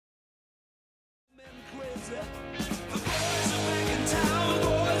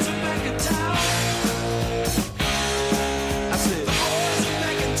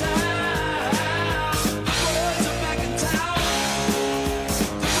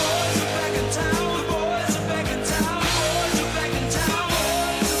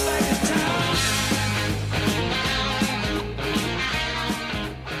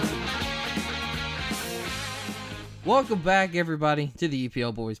Welcome back, everybody, to the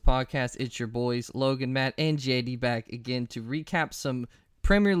EPL Boys podcast. It's your boys, Logan, Matt, and JD back again to recap some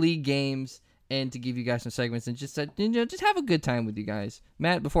Premier League games and to give you guys some segments and just have a good time with you guys.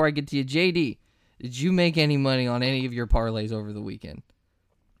 Matt, before I get to you, JD, did you make any money on any of your parlays over the weekend?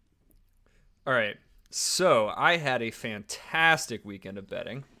 All right, so I had a fantastic weekend of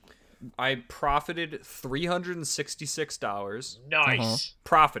betting. I profited $366. Nice.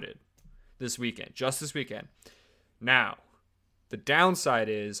 Profited just this weekend. Now, the downside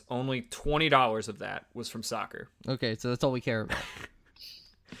is only $20 of that was from soccer. Okay, so that's all we care about.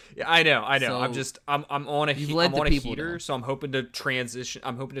 Yeah, I know. So I'm on a heater, down. so I'm hoping to transition.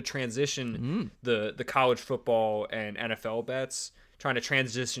 The college football and NFL bets, trying to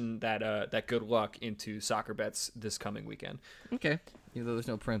transition that good luck into soccer bets this coming weekend. Okay, even though there's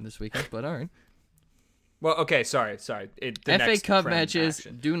no Prem this weekend, but all right. Well, okay, sorry. FA Cup matches,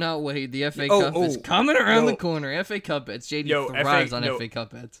 action. Do not wait. The FA Cup is coming around the corner. FA Cup bets. JD thrives on FA Cup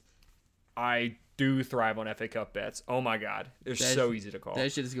bets. I do thrive on FA Cup bets. Oh my God, they're so easy to call.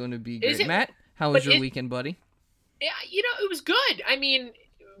 That shit is going to be great. Matt, how was your weekend, buddy? Yeah, it was good. I mean,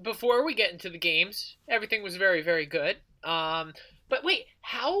 before we get into the games, everything was very, very good. But wait,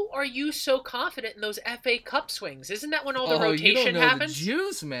 how are you so confident in those FA Cup swings? Isn't that when all the rotation happens? The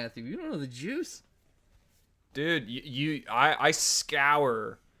juice, Matthew. You don't know the juice. Dude, I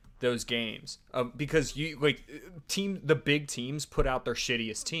scour those games because the big teams put out their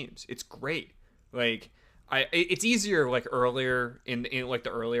shittiest teams. It's great. It's easier earlier in the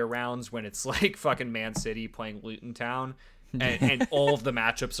earlier rounds when it's like fucking Man City playing Luton Town. And all of the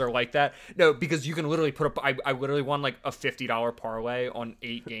matchups are like that. No, because you can literally put up. I literally won like a $50 parlay on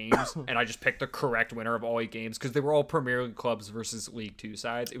 8 games, and I just picked the correct winner of all 8 games because they were all Premier League clubs versus League 2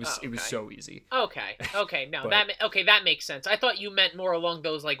 sides. It was so easy. Okay, no, that makes sense. I thought you meant more along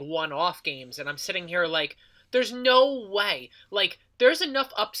those like one-off games, and I'm sitting here like, there's no way. Like, there's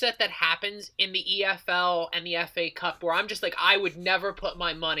enough upset that happens in the EFL and the FA Cup where I'm just like, I would never put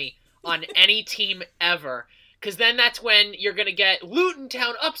my money on any team ever. Because then that's when you're going to get Luton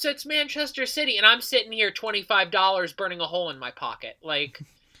Town upsets Manchester City, and I'm sitting here $25 burning a hole in my pocket. Like,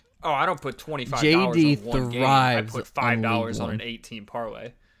 oh, I don't put $25 JD on one game. I put $5 on an 18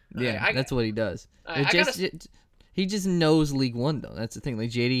 parlay. Yeah, that's what he does. He just knows League One, though. That's the thing. Like,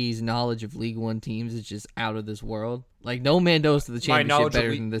 JD's knowledge of League One teams is just out of this world. Like, no man knows to the championship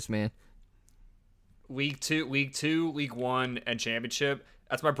better than this man. League 2, League 1, and Championship.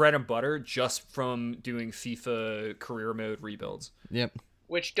 That's my bread and butter just from doing FIFA career mode rebuilds. Yep.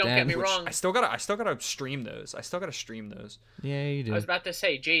 Which don't get me wrong. I still gotta stream those. Yeah, you do. I was about to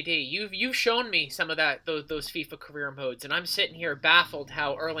say, JD, you've shown me some of those FIFA career modes, and I'm sitting here baffled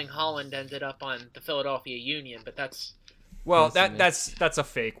how Erling Haaland ended up on the Philadelphia Union. But that's that's a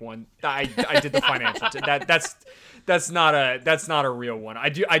fake one. I did the financial. That's not a real one. I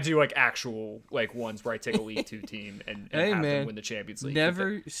do like actual like ones where I take a League 2 team and have them win the Champions League.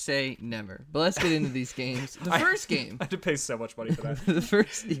 Never say never. But let's get into these games. The first game. I had to pay so much money for that. The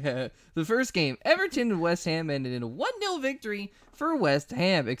first game. Everton and West Ham ended in a 1-0 victory for West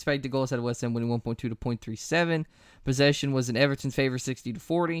Ham. Expected goals had West Ham winning 1.2 to 0.37. Possession was in Everton's favor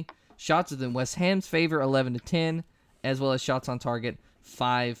 60-40. Shots was in West Ham's favor 11-10. As well as shots on target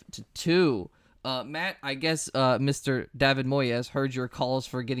 5-2. Matt, I guess Mr. David Moyes heard your calls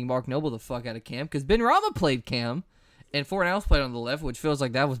for getting Mark Noble the fuck out of Cam because Ben Rama played Cam and Fornals played on the left, which feels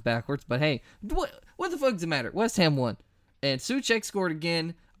like that was backwards. But hey, what the fuck does it matter? West Ham won, and Souček scored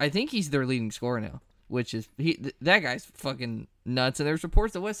again. I think he's their leading scorer now, which is that guy's fucking nuts. And there's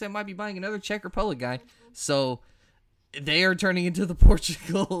reports that West Ham might be buying another Czech Republic guy, so they are turning into the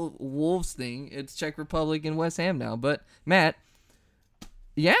Portugal Wolves thing. It's Czech Republic and West Ham now. But Matt,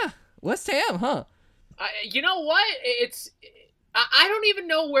 yeah. West Ham, huh? You know what? I don't even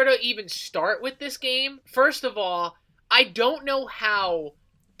know where to even start with this game. First of all, I don't know how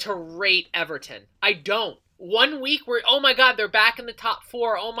to rate Everton. I don't. 1 week where, oh my God, they're back in the top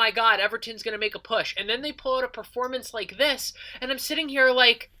 4. Oh my God, Everton's going to make a push. And then they pull out a performance like this, and I'm sitting here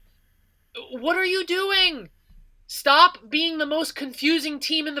like, what are you doing? Stop being the most confusing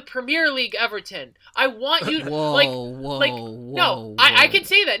team in the Premier League, Everton. I want you to I can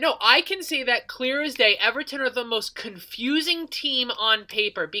say that. No, I can say that clear as day. Everton are the most confusing team on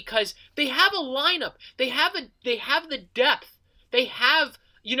paper because they have a lineup. They have the depth. They have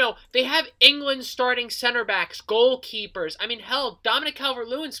England starting center backs, goalkeepers. I mean, hell, Dominic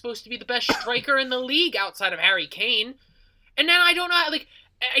Calvert-Lewin's supposed to be the best striker in the league outside of Harry Kane. And then I don't know,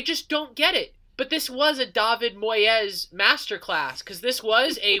 I just don't get it. But this was a David Moyes masterclass because this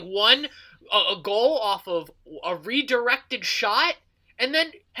was a goal off of a redirected shot, and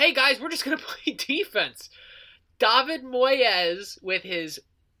then hey guys, we're just gonna play defense. David Moyes with his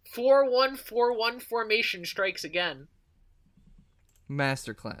 4-1-4-1 formation strikes again.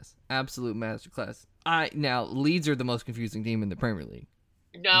 Masterclass, absolute masterclass. Now Leeds are the most confusing team in the Premier League.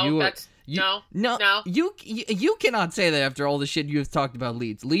 No. You cannot say that after all the shit you have talked about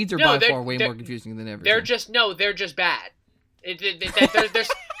Leeds. Leeds are by far way more confusing than Everton. They're just bad.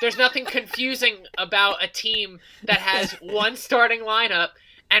 There's nothing confusing about a team that has one starting lineup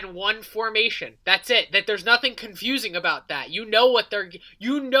and one formation. That's it. That there's nothing confusing about that. You know what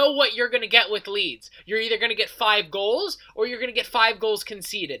you're going to get with Leeds. You're either going to get 5 goals or you're going to get 5 goals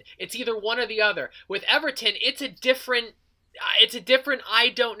conceded. It's either one or the other. With Everton, it's a different I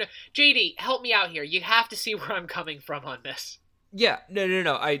don't know. JD, help me out here. You have to see where I'm coming from on this. Yeah,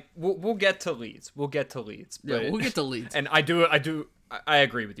 no. We'll get to Leeds. But, yeah, we'll get to Leeds. And I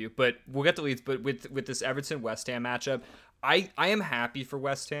agree with you, but we'll get to Leeds. But with this Everton West Ham matchup, I am happy for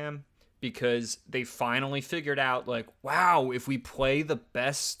West Ham because they finally figured out wow, if we play the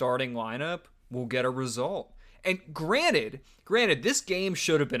best starting lineup, we'll get a result. And granted, this game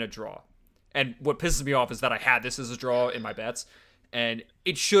should have been a draw. And what pisses me off is that I had this as a draw in my bets, and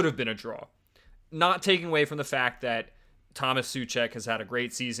it should have been a draw. Not taking away from the fact that Thomas Souček has had a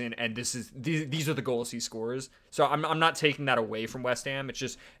great season, and these are the goals he scores. So I'm not taking that away from West Ham. It's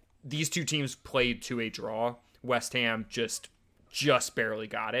just these two teams played to a draw. West Ham just barely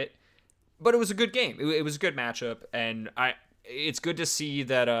got it, but it was a good game. It was a good matchup, and it's good to see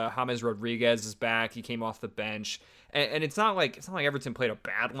that James Rodriguez is back. He came off the bench, and it's not like Everton played a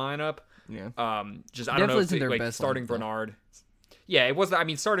bad lineup. Yeah. I don't know if starting lineup, Bernard. Yeah, it wasn't. I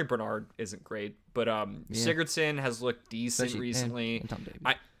mean, starting Bernard isn't great, but Sigurdsson has looked decent recently. And Tom Davies.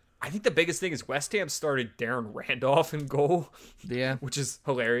 I think the biggest thing is West Ham started Darren Randolph in goal. Yeah, which is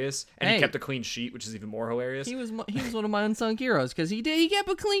hilarious, and he kept a clean sheet, which is even more hilarious. He was one of my unsung heroes because he kept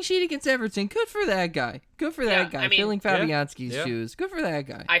a clean sheet against Everton. Good for that guy. I mean, filling Fabianski's shoes. Good for that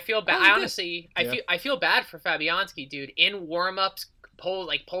guy. I feel bad. I honestly, I feel bad for Fabianski, dude. In warm-ups,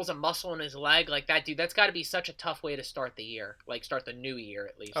 pulls a muscle in his leg like that, dude. That's got to be such a tough way to start the year, start the new year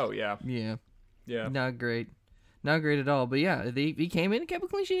at least. Oh yeah. Not great at all. But yeah, he came in and kept a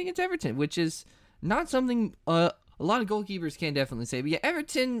clean sheet against Everton, which is not something a lot of goalkeepers can definitely say. But yeah,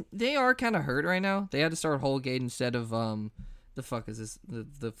 Everton, they are kind of hurt right now. They had to start Holgate instead of the fuck is this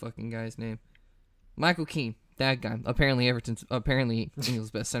the fucking guy's name? Michael Keane. That guy. Apparently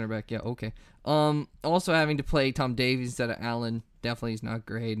England's best center back. Yeah, okay. Also having to play Tom Davies instead of Allen definitely is not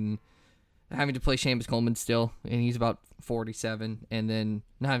great, and having to play Seamus Coleman still, and he's about 47, and then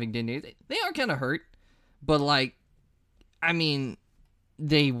not having Digne. They are kind of hurt, but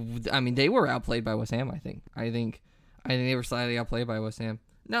they were outplayed by West Ham. I think they were slightly outplayed by West Ham.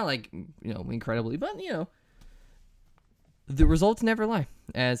 Not incredibly, but the results never lie,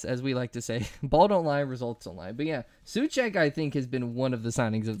 as we like to say. Ball don't lie, results don't lie. But yeah, Souček, I think, has been one of the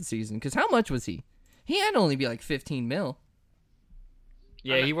signings of the season. Because how much was he? He had to only be 15 mil.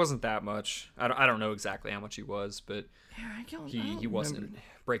 Yeah, he wasn't that much. I don't know exactly how much he was, but he wasn't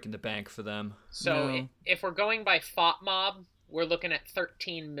breaking the bank for them. So if we're going by FOTMob, we're looking at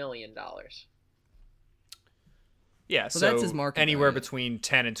 $13 million. Yeah, so that's his market anywhere value. Between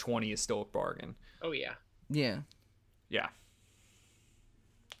 10 and 20 is still a bargain. Oh yeah. Yeah. Yeah.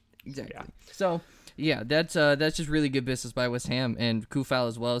 Exactly. Yeah. So yeah, that's just really good business by West Ham, and Kufal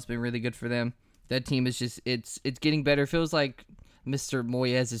as well has been really good for them. That team is just it's getting better. It feels like Mr.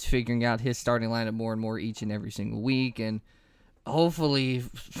 Moyes is figuring out his starting lineup more and more each and every single week, and hopefully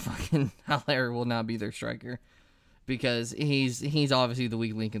fucking Haller will not be their striker because he's obviously the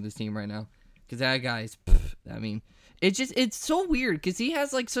weak link in this team right now. Because that guy's, it's so weird because he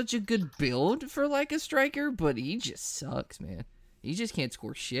has such a good build for a striker, but he just sucks, man. He just can't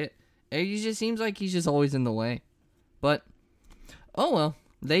score shit. He just seems like he's just always in the way. But oh well,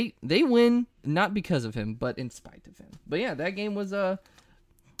 they win not because of him, but in spite of him. But yeah, that game was kind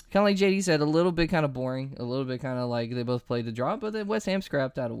of like JD said, a little bit kind of boring, a little bit kind of like they both played the draw, but then West Ham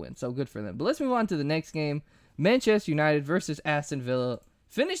scrapped out a win, so good for them. But let's move on to the next game. Manchester United versus Aston Villa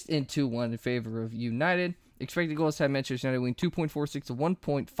finished in 2-1 in favor of United. Expected goals had Manchester United winning 2.46 to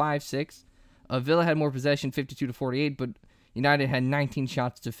 1.56. Villa had more possession, 52 to 48, but United had 19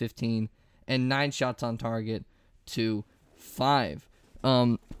 shots to 15 and 9 shots on target to 5.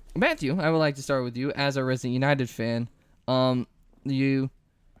 Matthew, I would like to start with you as a resident United fan. You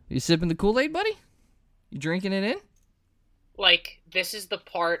sipping the Kool-Aid, buddy? You drinking it in? Like, this is the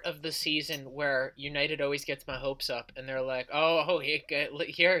part of the season where United always gets my hopes up, and they're like, "Oh,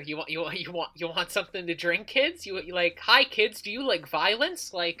 here, you want something to drink, kids? You like, hi, kids, do you like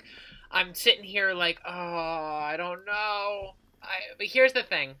violence?" Like, I'm sitting here like, oh, I don't know. But here's the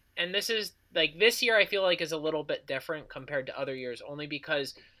thing, and this is like this year I feel like is a little bit different compared to other years, only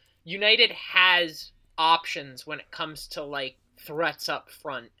because United has options when it comes to like threats up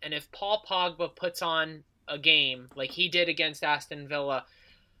front, and if Paul Pogba puts on a game like he did against Aston Villa,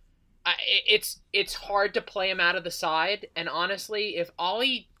 it's hard to play him out of the side. And honestly, if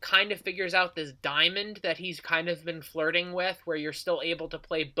Ollie kind of figures out this diamond that he's kind of been flirting with, where you're still able to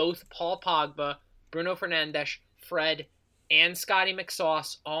play both Paul Pogba, Bruno Fernandes, Fred, and Scotty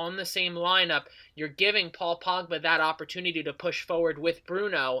McSauce all in the same lineup, you're giving Paul Pogba that opportunity to push forward with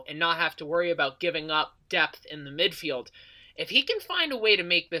Bruno and not have to worry about giving up depth in the midfield. If he can find a way to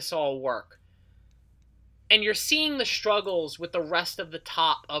make this all work, and you're seeing the struggles with the rest of the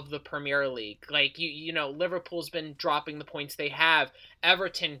top of the Premier League. Like, you know, Liverpool's been dropping the points they have.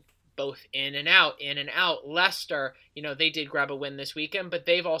 Everton, both in and out. Leicester, you know, they did grab a win this weekend, but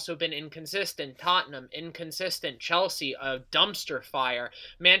they've also been inconsistent. Tottenham, inconsistent. Chelsea, a dumpster fire.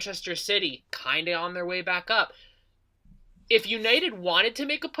 Manchester City, kind of on their way back up. If United wanted to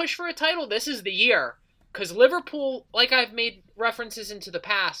make a push for a title, this is the year. Because Liverpool, like I've made references into the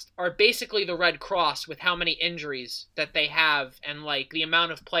past, are basically the Red Cross with how many injuries that they have and like the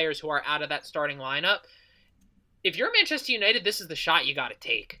amount of players who are out of that starting lineup. If you're Manchester United, this is the shot you got to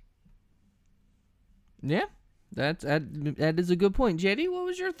take. Yeah, that is a good point. JD, what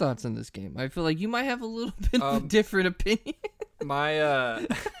was your thoughts on this game? I feel like you might have a little bit of a different opinion. My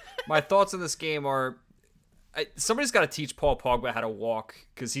thoughts on this game are, somebody's got to teach Paul Pogba how to walk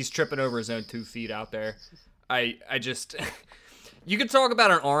because he's tripping over his own 2 feet out there. I just, you could talk about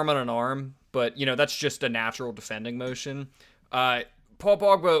an arm on an arm, but you know that's just a natural defending motion. Paul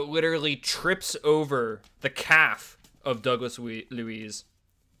Pogba literally trips over the calf of Douglas Luiz,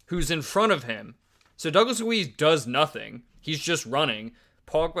 who's in front of him. So Douglas Luiz does nothing. He's just running.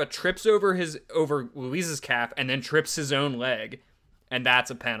 Pogba trips over Luiz's calf and then trips his own leg, and that's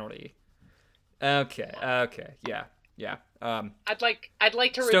a penalty. Okay, yeah. I'd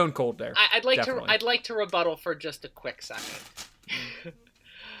like to stone cold there. I'd like to rebuttal for just a quick second.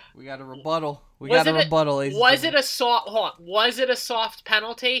 We got a rebuttal. Was it a soft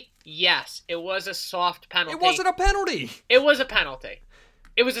penalty? Yes, it was a soft penalty. It wasn't a penalty. It was a penalty.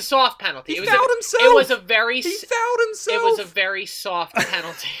 It was a soft penalty. He fouled himself. It was a very. He fouled himself. It was a very soft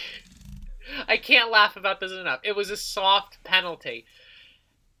penalty. I can't laugh about this enough. It was a soft penalty.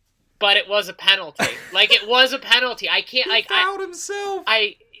 But it was a penalty. Like, it was a penalty. I can't, like, he fouled himself.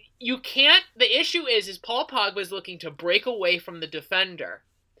 You can't, the issue is Paul Pogba's looking to break away from the defender.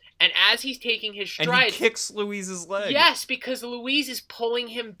 And as he's taking his strides. And he kicks Luiz's leg. Yes, because Luiz is pulling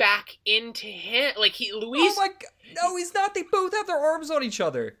him back into him. Like, Luiz. Oh my God. No, he's not. They both have their arms on each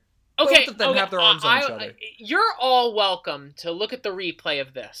other. Okay. Both of them have their arms on each other. You're all welcome to look at the replay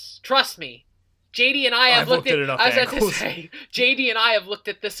of this. Trust me. JD and I have looked at enough angles. JD and I have looked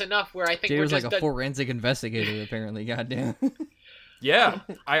at this enough where I think JD we're was just like a forensic investigator, apparently. Goddamn. Yeah,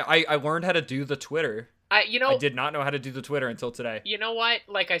 I learned how to do the Twitter. I did not know how to do the Twitter until today. You know what?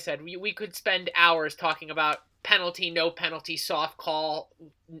 Like I said, we could spend hours talking about penalty, no penalty, soft call,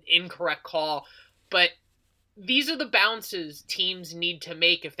 incorrect call, but these are the bounces teams need to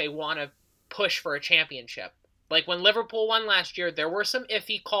make if they want to push for a championship. Like, when Liverpool won last year, there were some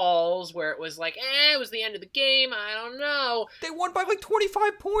iffy calls where it was like, it was the end of the game, I don't know. They won by like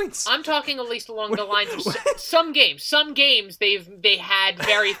 25 points. I'm talking at least along the lines of some games. Some games, they had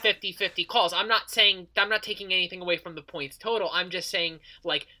very 50-50 calls. I'm not taking anything away from the points total. I'm just saying,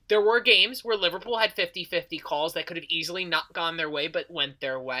 like, there were games where Liverpool had 50-50 calls that could have easily not gone their way, but went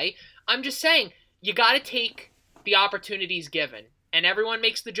their way. I'm just saying, you gotta take the opportunities given. And everyone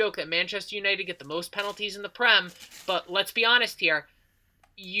makes the joke that Manchester United get the most penalties in the Prem, but let's be honest here.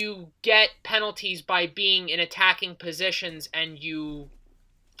 You get penalties by being in attacking positions, and you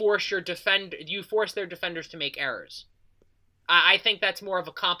force their defenders to make errors. I think that's more of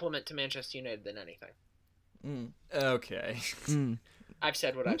a compliment to Manchester United than anything. Okay. I've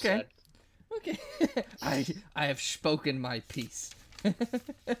said what I've said. Okay. I have spoken my piece.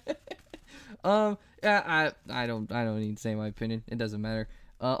 Yeah, I don't need to say my opinion. It doesn't matter.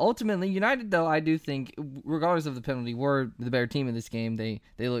 Ultimately, United, though, I do think, regardless of the penalty, were the better team in this game. They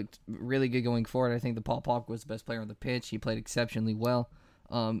looked really good going forward. I think that Paul Pogba was the best player on the pitch. He played exceptionally well.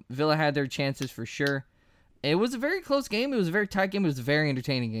 Villa had their chances for sure. It was a very close game. It was a very tight game. It was a very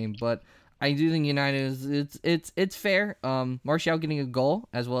entertaining game. But I do think United it's fair. Martial getting a goal,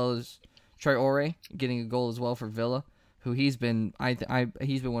 as well as Traore getting a goal as well for Villa, who he's been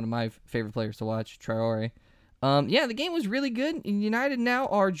he's been one of my favorite players to watch. Traore. The game was really good. And United now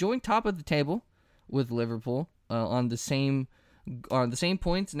are joint top of the table with Liverpool on the same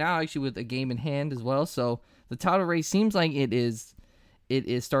points now, actually with a game in hand as well. So the title race seems like it is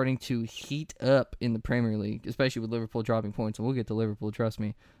starting to heat up in the Premier League, especially with Liverpool dropping points. And we'll get to Liverpool, trust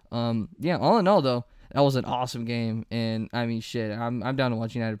me. All in all, though, that was an awesome game. And I mean, shit, I'm down to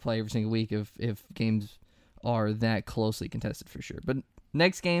watch United play every single week if games are that closely contested for sure. But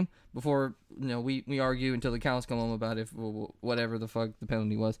next game, before we argue until the cows come home about whatever the fuck the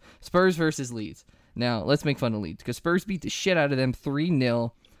penalty was, Spurs versus Leeds. Now, let's make fun of Leeds, because Spurs beat the shit out of them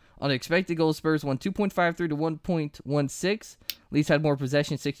 3-0. On expected goals, Spurs won 2.53 to 1.16. Leeds had more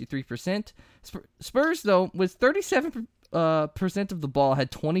possession, 63%. Spurs, though, with 37% of the ball,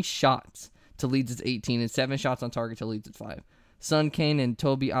 had 20 shots to Leeds' 18, and 7 shots on target to Leeds' 5. Son, Kane, and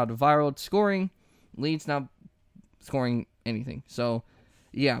Toby Alderweireld scoring. Leeds not scoring anything. So,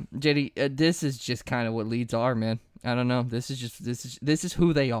 yeah, JD, this is just kind of what Leeds are, man. I don't know. This is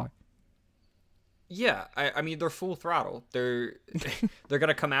who they are. Yeah, I mean, they're full throttle. They're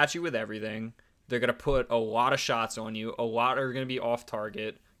gonna come at you with everything. They're gonna put a lot of shots on you. A lot are gonna be off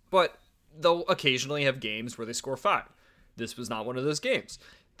target, but they'll occasionally have games where they score 5. This was not one of those games.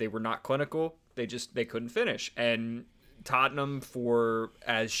 They were not clinical. They couldn't finish. And Tottenham, for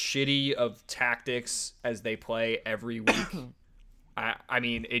as shitty of tactics as they play every week, I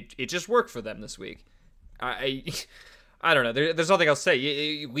mean, it just worked for them this week. I don't know. There's nothing else to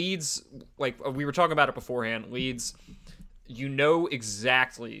say. Leeds, like we were talking about it beforehand, Leeds, you know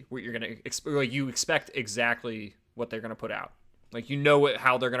exactly what you're going to like. You expect exactly what they're going to put out. Like, you know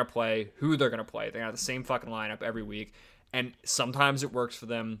how they're going to play, who they're going to play. They got the same fucking lineup every week. And sometimes it works for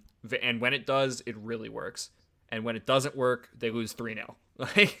them. And when it does, it really works. And when it doesn't work, they lose 3-0.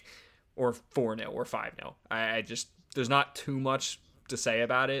 Like, or 4-0 or 5-0. I just, there's not too much to say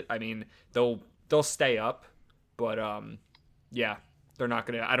about it. I mean, they'll stay up. But, they're not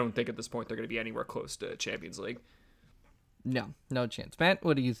going to... I don't think at this point they're going to be anywhere close to Champions League. No chance. Matt,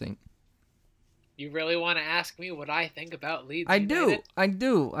 what do you think? You really want to ask me what I think about Leeds United? I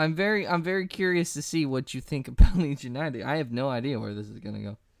do. I'm very curious to see what you think about Leeds United. I have no idea where this is going to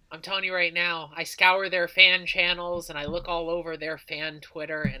go. I'm telling you right now, I scour their fan channels and I look all over their fan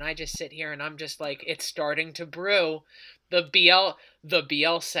Twitter and I just sit here and I'm just like, it's starting to brew. The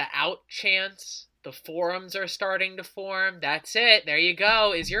Bielsa out chance... The forums are starting to form. That's it. There you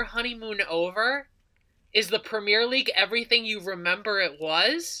go. Is your honeymoon over? Is the Premier League everything you remember it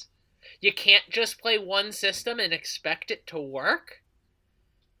was? You can't just play one system and expect it to work?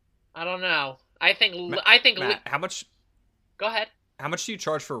 I don't know. I think Matt, how much? Go ahead. How much do you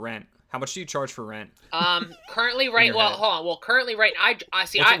charge for rent? Currently right. Well, hold on. Well, currently right. I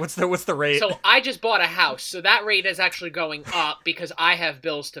see. What's the rate? So I just bought a house, so that rate is actually going up because I have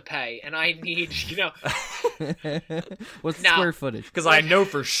bills to pay, and I need, What's the square footage? Because I know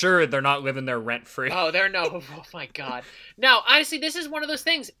for sure they're not living there rent free. Oh, they're no. Oh my God. No, honestly, this is one of those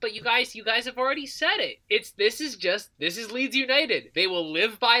things. But you guys have already said it. This is Leeds United. They will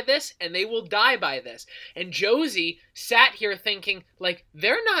live by this, and they will die by this. And Josie sat here thinking, like,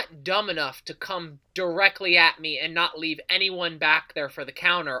 they're not dumb enough to come directly at me and not leave anyone back there for the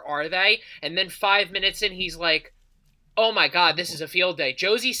counter, are they? And then 5 minutes in, he's like, oh my God, this is a field day.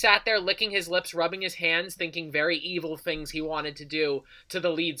 Josie sat there licking his lips, rubbing his hands, thinking very evil things he wanted to do to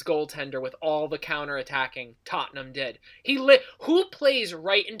the Leeds goaltender with all the counter-attacking Tottenham did. Who plays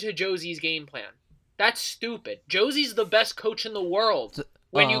right into Josie's game plan? That's stupid. Josie's the best coach in the world.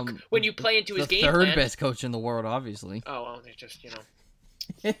 When you play into his game plan. The third best coach in the world, obviously. Oh, well, they're just,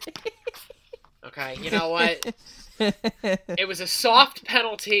 Okay, you know what? It was a soft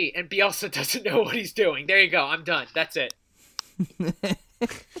penalty, and Bielsa doesn't know what he's doing. There you go. I'm done. That's it.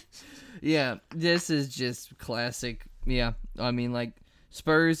 Yeah, this is just classic. Yeah, I mean, like,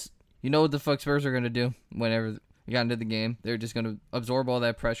 Spurs, you know what the fuck Spurs are going to do whenever you got into the game. They're just going to absorb all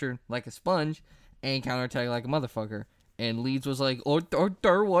that pressure like a sponge and counterattack like a motherfucker. And Leeds was like, what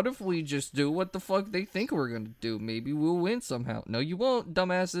if we just do what the fuck they think we're going to do? Maybe we'll win somehow. No, you won't,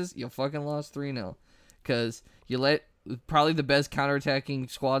 dumbasses. You fucking lost 3-0. Because you let probably the best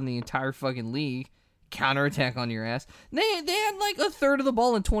counterattacking squad in the entire fucking league counterattack on your ass. They had like a third of the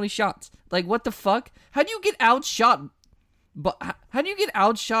ball in 20 shots. Like, what the fuck? How do you get outshot But how do you get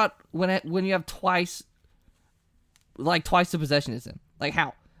outshot when you have twice the possession as them? Like,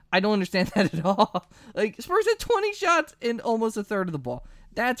 how? I don't understand that at all. Like, Spurs had 20 shots and almost a third of the ball.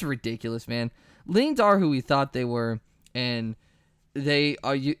 That's ridiculous, man. Leans are who we thought they were, and they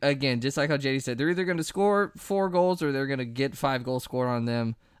are, again, just like how JD said, they're either going to score 4 goals or they're going to get 5 goals scored on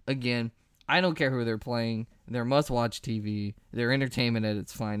them. Again, I don't care who they're playing. They're must-watch TV. They're entertainment at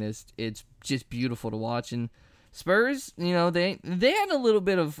its finest. It's just beautiful to watch. And Spurs, they had a little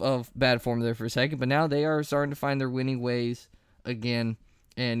bit of bad form there for a second, but now they are starting to find their winning ways again.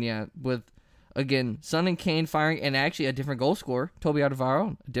 And yeah, with, again, Son and Kane firing, and actually a different goal scorer, Toby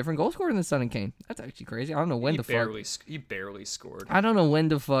Alderweireld, a different goal scorer than Son and Kane. That's actually crazy. I don't know when He barely scored. I don't know when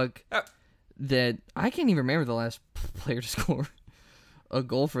the fuck that, I can't even remember the last player to score a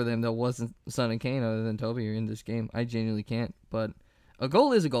goal for them that wasn't Son and Kane other than Toby in this game. I genuinely can't, but a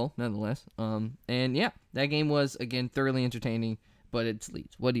goal is a goal, nonetheless. And yeah, that game was, again, thoroughly entertaining, but it's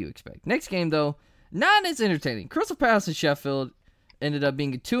Leeds. What do you expect? Next game, though, not as entertaining. Crystal Palace and Sheffield ended up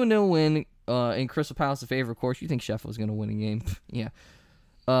being a 2-0 win in Crystal Palace's favor. Of course, you think Sheffield was going to win a game. Yeah.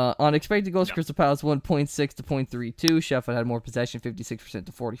 On expected goals, Crystal Palace won 0.6 to 0.32. Sheffield had more possession, 56%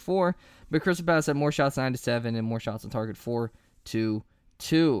 to 44. But Crystal Palace had more shots, 9-7, and more shots on target, 4-2.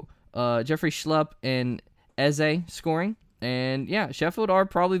 Jeffrey Schlupp and Eze scoring. And yeah, Sheffield are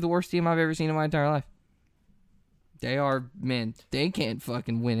probably the worst team I've ever seen in my entire life. They are, man, they can't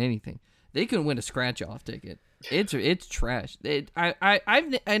fucking win anything. They couldn't win a scratch-off ticket. It's trash.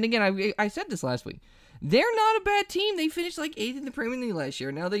 I said this last week. They're not a bad team. They finished like 8th in the Premier League last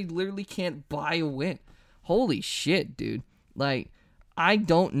year. Now they literally can't buy a win. Holy shit, dude. Like, I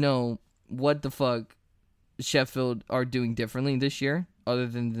don't know what the fuck Sheffield are doing differently this year other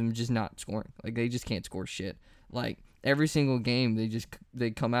than them just not scoring. Like, they just can't score shit. Like, every single game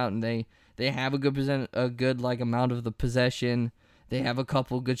they come out and they have a good like amount of the possession. They have a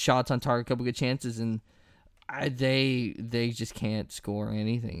couple good shots on target, a couple good chances, and they just can't score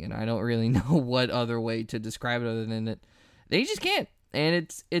anything. And I don't really know what other way to describe it other than that they just can't. And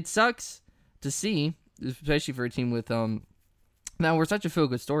it sucks to see, especially for a team with now we're such a feel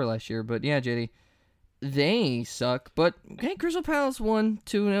good story last year. But yeah, JD, they suck. But hey, Crystal Palace won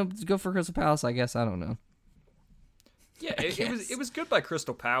 2-0. Let's go for Crystal Palace, I guess. I don't know. Yeah, it was good by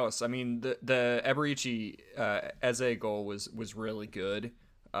Crystal Palace. I mean, the Eberici Eze goal was really good.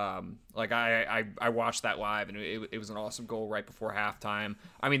 Like I watched that live, and it was an awesome goal right before halftime.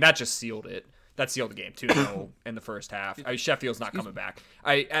 I mean, that just sealed it. That sealed the game 2-0 in the first half. Sheffield's not coming back.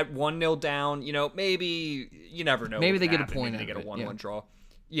 At 1-0 down, maybe you never know. Maybe they get a point. Maybe they get a 1-1 draw.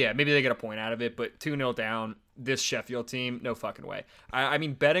 Yeah, maybe they get a point out of it, but 2-0 down, this Sheffield team, no fucking way. I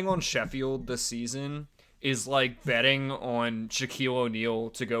mean, betting on Sheffield this season is like betting on Shaquille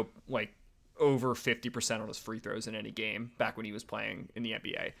O'Neal to go like over 50% on his free throws in any game back when he was playing in the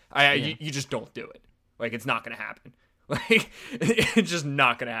NBA. You just don't do it. Like, it's not going to happen. Like, it's just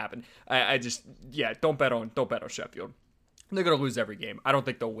not going to happen. Don't bet on Sheffield. They're going to lose every game. I don't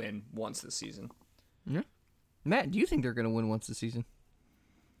think they'll win once this season. Yeah. Matt, do you think they're going to win once this season?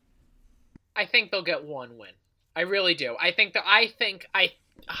 I think they'll get one win. I really do. I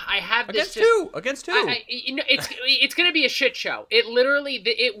have this against two. It's going to be a shit show. It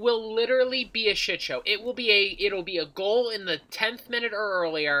will literally be a shit show. It'll be a goal in the 10th minute or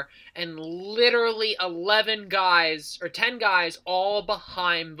earlier, and literally 11 guys or 10 guys all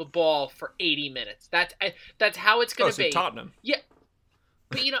behind the ball for 80 minutes. That's how it's going to be. Tottenham. Yeah,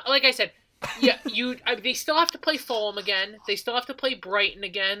 but like I said. Yeah, they still have to play Fulham again. They still have to play Brighton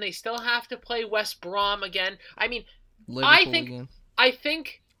again. They still have to play West Brom again. I mean, Liverpool I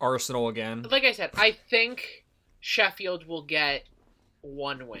think Arsenal again. Like I said, I think Sheffield will get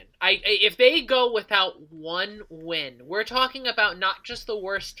one win. If they go without one win, we're talking about not just the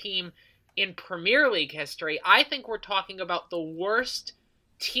worst team in Premier League history. I think we're talking about the worst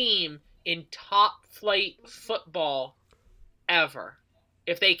team in top flight football ever.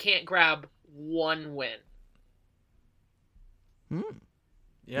 If they can't grab one win.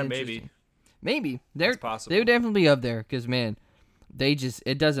 Yeah, maybe. They're possible. They would definitely be up there because, man,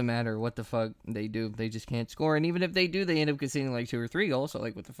 it doesn't matter what the fuck they do. They just can't score. And even if they do, they end up conceding like 2 or 3 goals. So,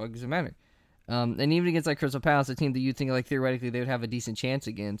 like, what the fuck does it matter? And even against, like, Crystal Palace, a team that you think, like, theoretically they would have a decent chance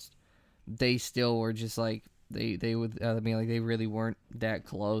against, they still were just, like, they they really weren't that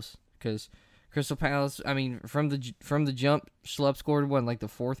close because Crystal Palace, I mean, from the jump, Schlupp scored like the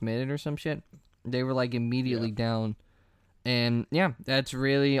 4th minute or some shit. They were like immediately down, and yeah, that's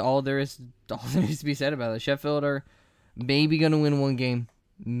really all there is to be said about it. Sheffield are maybe gonna win one game,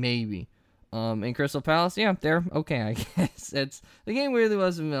 maybe. And Crystal Palace, yeah, they're okay, I guess. The game really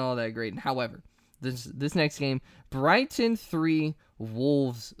wasn't all that great. However, this next game, Brighton 3,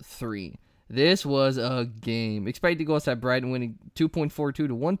 Wolves 3. This was a game. Expected goals at Brighton winning 2.42 to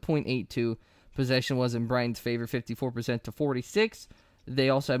 1.82. Possession was in Brighton's favor, 54% to 46. They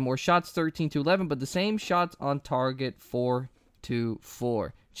also had more shots, 13 to 11, but the same shots on target, 4 to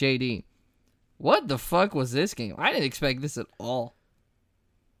 4. JD, what the fuck was this game? I didn't expect this at all.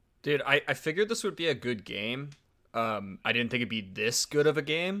 Dude, I figured this would be a good game. I didn't think it'd be this good of a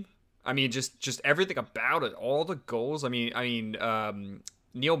game. I mean, just everything about it, all the goals. I mean,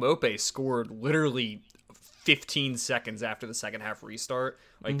 Neil Mope scored literally 15 seconds after the second half restart.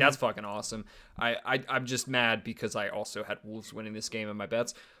 Like, that's fucking awesome. I'm just mad because I also had Wolves winning this game in my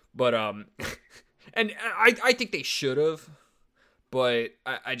bets. But, and I think they should have. But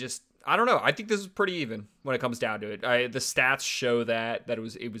I don't know. I think this is pretty even when it comes down to it. The stats show that it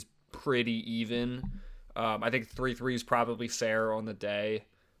was pretty even. I think 3-3 is probably fair on the day.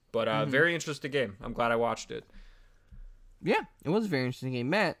 But very interesting game. I'm glad I watched it. Yeah, it was a very interesting game.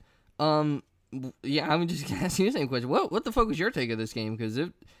 Matt, yeah, I'm just gonna ask you the same question. What the fuck was your take of this game? Because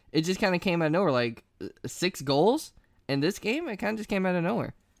it just kind of came out of nowhere, like 6 goals in this game. It kind of just came out of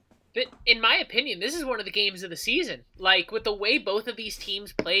nowhere. But in my opinion, this is one of the games of the season. Like, with the way both of these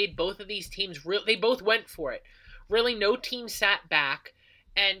teams played, both of these teams they both went for it. Really, no team sat back,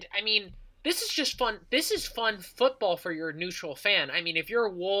 and I mean, this is just fun. This is fun football for your neutral fan. I mean, if you're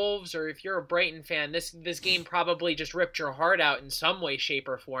a Wolves or if you're a Brighton fan, this game probably just ripped your heart out in some way, shape,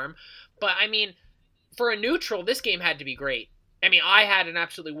 or form. But, I mean, for a neutral, this game had to be great. I mean, I had an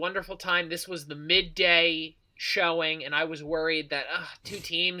absolutely wonderful time. This was the midday showing, and I was worried that 2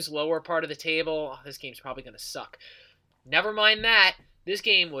 teams, lower part of the table, this game's probably going to suck. Never mind that. This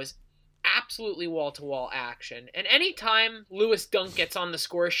game was absolutely wall-to-wall action. And anytime Lewis Dunk gets on the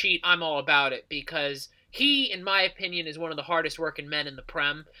score sheet, I'm all about it, because he, in my opinion, is one of the hardest working men in the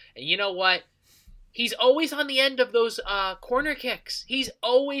Prem. And you know what? He's always on the end of those corner kicks. He's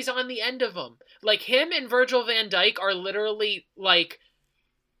always on the end of them. Like, him and Virgil van Dijk are literally, like,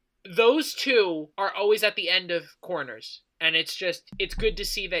 those two are always at the end of corners. And it's good to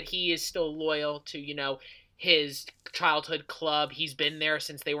see that he is still loyal to, his childhood club. He's been there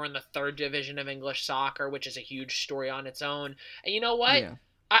since they were in the 3rd division of English soccer, which is a huge story on its own. And you know what? Yeah.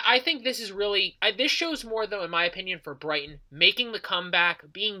 I think this is really... this shows more, though, in my opinion, for Brighton. Making the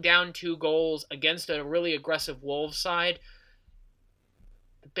comeback, being down 2 goals against a really aggressive Wolves side.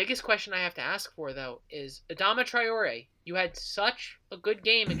 The biggest question I have to ask for, though, is Adama Traore. You had such a good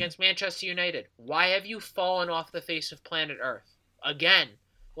game against Manchester United. Why have you fallen off the face of planet Earth? Again.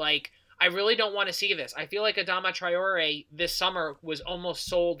 Like, I really don't want to see this. I feel like Adama Traore this summer was almost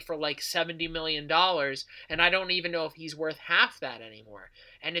sold for like $70 million, and I don't even know if he's worth half that anymore.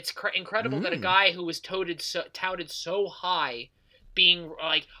 And it's incredible that a guy who was touted so high, being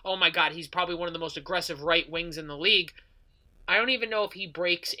like, oh my God, he's probably one of the most aggressive right wings in the league. I don't even know if he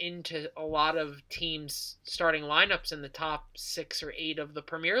breaks into a lot of teams' starting lineups in the top 6 or 8 of the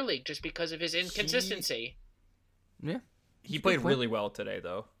Premier League just because of his inconsistency. He played really well today,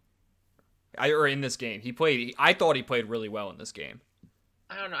 though. In this game, I thought he played really well in this game.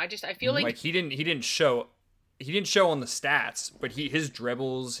 I don't know. I feel like he didn't show on the stats, but his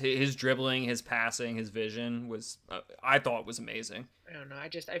dribbles, his dribbling, his passing, his vision was I thought was amazing. I don't know.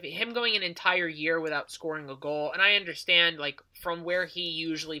 Him going an entire year without scoring a goal, and I understand like from where he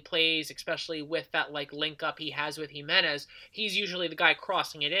usually plays, especially with that like link up he has with Jimenez, he's usually the guy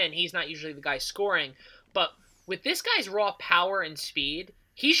crossing it in. He's not usually the guy scoring, but with this guy's raw power and speed,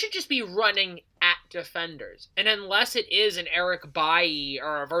 he should just be running at defenders. And unless it is an Eric Bailly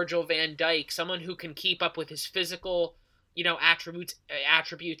or a Virgil van Dijk, someone who can keep up with his physical,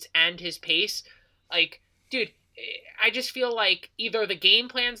 attributes and his pace, like, dude, I just feel like either the game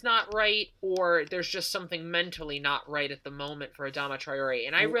plan's not right or there's just something mentally not right at the moment for Adama Traore.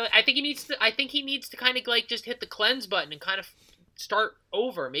 And I think he needs to kind of like just hit the cleanse button and kind of start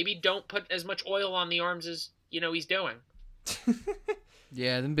over. Maybe don't put as much oil on the arms as, he's doing.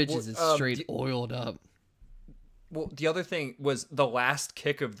 Yeah, them bitches is straight oiled up. Well, the other thing was the last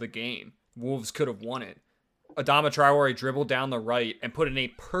kick of the game. Wolves could have won it. Adama Traore dribbled down the right and put in a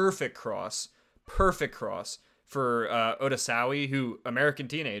perfect cross for Odasawi, who, American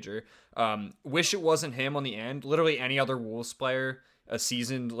teenager. Wish it wasn't him on the end. Literally any other Wolves player, a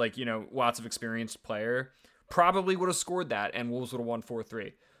seasoned, lots of experienced player, probably would have scored that and Wolves would have won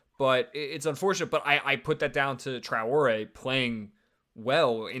 4-3. But it's unfortunate, but I put that down to Traore playing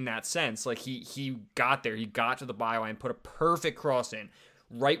well in that sense. Like he got there, he got to the byline, put a perfect cross in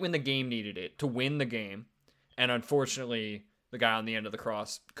right when the game needed it to win the game, and unfortunately the guy on the end of the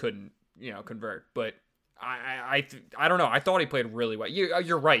cross couldn't convert. But I don't know, I thought he played really well.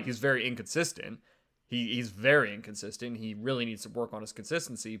 You're right, he's very inconsistent, He's very inconsistent. He really needs to work on his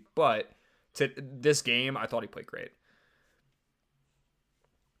consistency. But to this game, I thought he played great.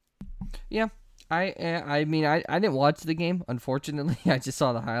 Yeah. I mean, I didn't watch the game, unfortunately. I just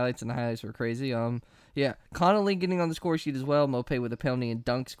saw the highlights, and the highlights were crazy. Yeah, Connolly getting on the score sheet as well. Mope with a penalty and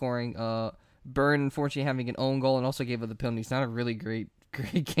dunk scoring. Burn, unfortunately, having an own goal and also gave up the penalty. It's not a really great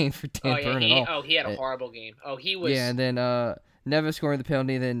game for Dan Burn at all. He had a horrible game. He was... Yeah, and then Neves scoring the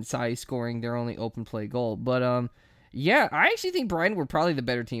penalty, and then Sai scoring their only open play goal. But, yeah, I actually think Brighton were probably the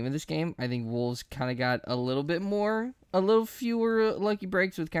better team in this game. I think Wolves kind of got a little fewer lucky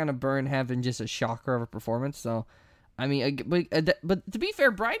breaks with kind of Burn having just a shocker of a performance. So, I mean, but to be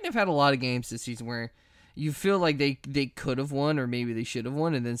fair, Brighton have had a lot of games this season where you feel like they could have won or maybe they should have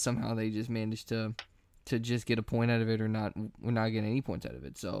won, and then somehow they just managed to just get a point out of it or not get any points out of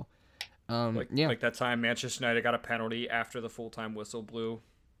it. So, like that time Manchester United got a penalty after the full-time whistle blew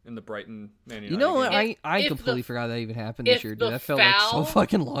in the Brighton Man United You know what? game. I completely forgot that even happened this year, dude. That felt like so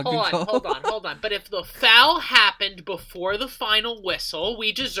fucking long ago. Hold on. But if the foul happened before the final whistle,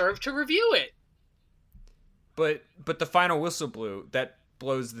 we deserve to review it. But the final whistle blew. That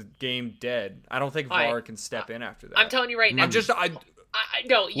blows the game dead. I don't think VAR can step in after that. I'm telling you right now.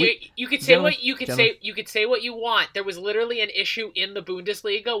 No, you could say you could say what you want. There was literally an issue in the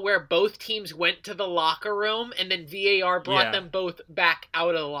Bundesliga where both teams went to the locker room and then VAR brought them both back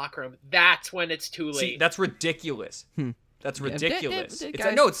out of the locker room. That's when it's too late. See, that's ridiculous. That's ridiculous.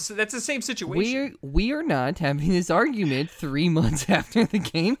 That's the same situation. We are not having this argument 3 months after the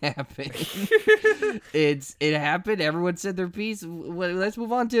game happened. It happened. Everyone said their piece. Let's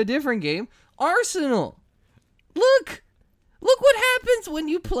move on to a different game. Arsenal. Look what happens when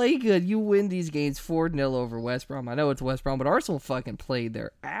you play good. You win these games 4-0 over West Brom. I know it's West Brom, but Arsenal fucking played their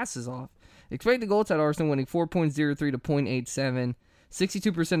asses off. Expected goals at Arsenal winning 4.03 to 0.87.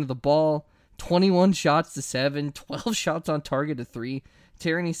 62% of the ball. 21 shots to 7. 12 shots on target to 3.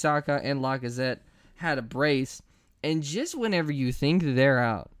 Tierney, Saka, and Lacazette had a brace. And just whenever you think they're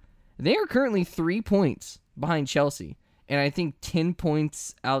out, they are currently 3 points behind Chelsea. And I think 10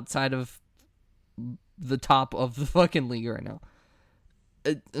 points outside of the top of the fucking league right now.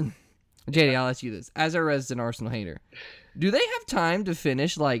 JD, I'll ask you this. As a resident Arsenal hater, do they have time to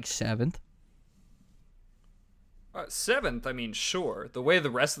finish like 7th? 7th, I mean, sure. The way the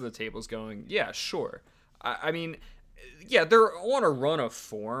rest of the table's going, yeah, sure. I mean, yeah, they're on a run of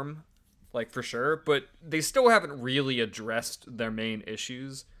form, like, for sure, but they still haven't really addressed their main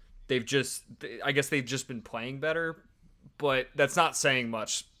issues. I guess they've just been playing better, but that's not saying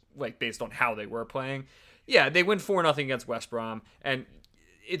much, like, based on how they were playing. Yeah, they win 4-0 against West Brom, and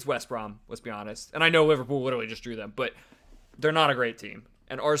it's West Brom, let's be honest. And I know Liverpool literally just drew them, but they're not a great team.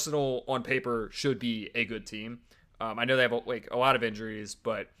 And Arsenal, on paper, should be a good team. I know they have a lot of injuries,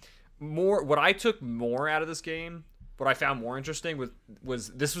 but what I took more out of this game, what I found more interesting was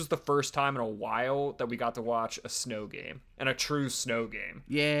this was the first time in a while that we got to watch a snow game, and a true snow game.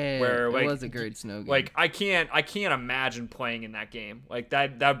 Yeah, where it was a great snow game. Like I can't imagine playing in that game. Like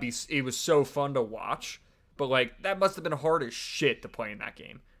that'd be, it was so fun to watch, but like that must have been hard as shit to play in that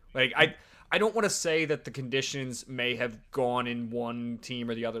game. Like I don't want to say that the conditions may have gone in one team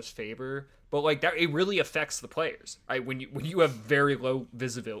or the other's favor, but like that, it really affects the players. When you have very low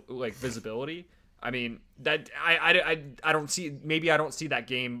visibility. I mean, that I don't see, maybe I don't see that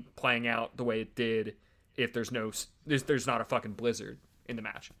game playing out the way it did if there's not a fucking blizzard in the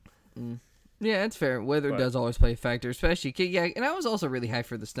match. Yeah, that's fair. Weather does always play a factor, especially, yeah. And I was also really hyped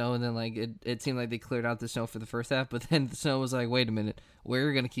for the snow, and then like it seemed like they cleared out the snow for the first half, but then the snow was like, wait a minute,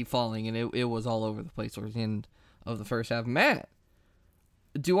 we're gonna keep falling, and it was all over the place towards the end of the first half. Matt,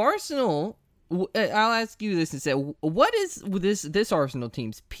 do Arsenal? I'll ask you this instead. What is this Arsenal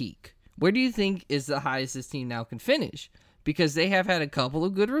team's peak? Where do you think is the highest this team now can finish? Because they have had a couple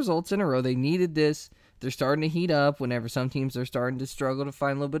of good results in a row. They needed this. They're starting to heat up whenever some teams are starting to struggle to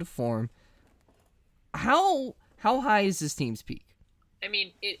find a little bit of form. How high is this team's peak? I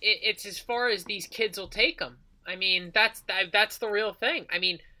mean, it's as far as these kids will take them. I mean, that's the real thing. I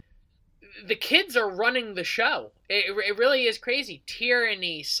mean, the kids are running the show. It really is crazy.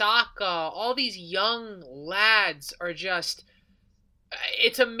 Tierney, Saka, all these young lads are just...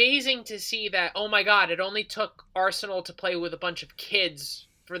 It's amazing to see that, oh my God, it only took Arsenal to play with a bunch of kids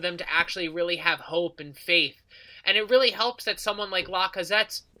for them to actually really have hope and faith. And it really helps that someone like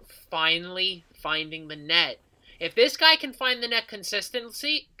Lacazette's finally finding the net. If this guy can find the net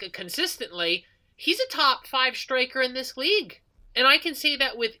consistently, he's a top 5 striker in this league. And I can say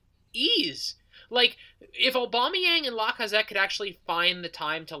that with ease. Like, if Aubameyang and Lacazette could actually find the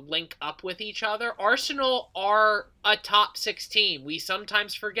time to link up with each other, Arsenal are a top 6 team. We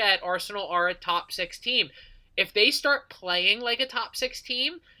sometimes forget Arsenal are a top 6 team. If they start playing like a top 6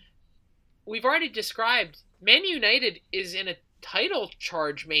 team, we've already described Man United is in a title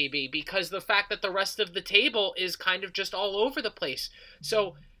charge maybe because the fact that the rest of the table is kind of just all over the place.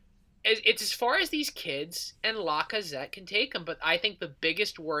 So it's as far as these kids and Lacazette can take them, but I think the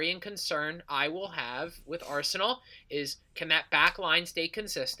biggest worry and concern I will have with Arsenal is, can that back line stay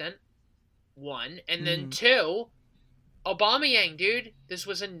consistent? One. And then two, Aubameyang, dude, this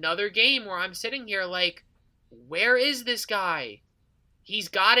was another game where I'm sitting here like, where is this guy? He's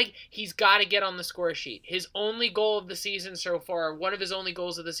got to get on the score sheet. His only goal of the season so far, one of his only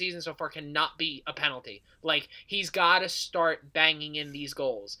goals of the season so far, cannot be a penalty. Like, he's got to start banging in these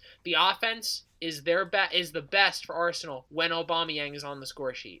goals. The offense is the best for Arsenal when Aubameyang is on the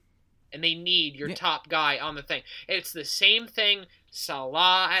score sheet. And they need your top guy on the thing. It's the same thing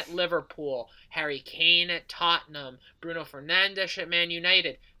Salah at Liverpool, Harry Kane at Tottenham, Bruno Fernandes at Man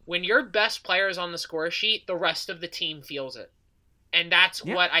United. When your best player is on the score sheet, the rest of the team feels it. And that's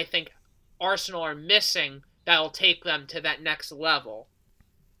what I think Arsenal are missing that'll take them to that next level.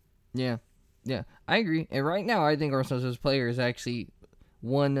 Yeah, I agree. And right now, I think Arsenal's best player is actually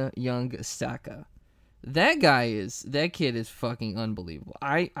one young Saka. That kid is fucking unbelievable.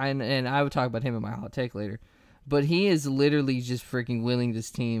 I would talk about him in my hot take later, but he is literally just freaking willing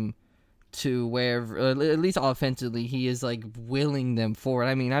this team to wherever, at least offensively, he is like willing them forward.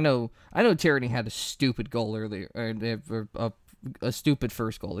 I mean, I know Tierney had a stupid goal earlier, or a stupid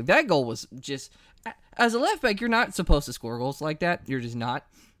first goal. Like, that goal was just, as a left back, you're not supposed to score goals like that. You're just not.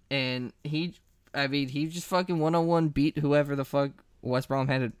 And he just fucking 1-on-1 beat whoever the fuck West Brom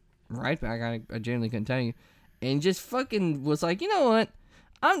had at right back. I genuinely couldn't tell you. And just fucking was like, you know what?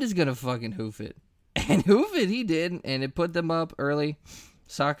 I'm just gonna fucking hoof it. And hoof it he did, and it put them up early.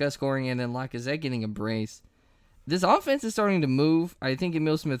 Saka scoring, and then Lacazette getting a brace. This offense is starting to move. I think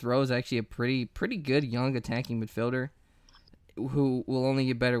Emile Smith-Rowe is actually a pretty good young attacking midfielder who will only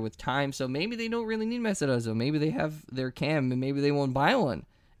get better with time. So maybe they don't really need Mesut Ozil. Maybe they have their cam, and maybe they won't buy one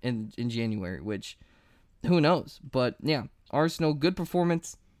in January, which, who knows. But yeah, Arsenal, good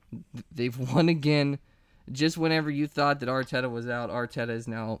performance. They've won again. Just whenever you thought that Arteta was out, Arteta is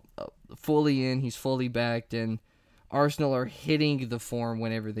now fully in. He's fully backed, and Arsenal are hitting the form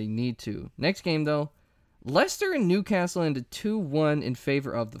whenever they need to. Next game, though, Leicester and Newcastle into 2-1 in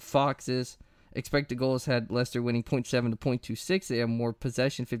favor of the Foxes. Expected goals had Leicester winning 0.7 to 0.26. They have more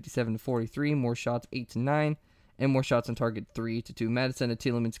possession, 57 to 43, more shots, 8 to 9, and more shots on target, 3 to 2. Maddison and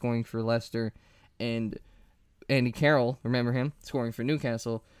Tielemans scoring for Leicester, and Andy Carroll, remember him, scoring for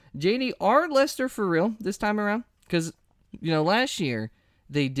Newcastle. JD, are Leicester for real this time around? Because, last year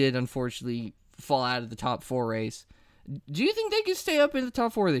they did unfortunately fall out of the top 4 race. Do you think they can stay up in the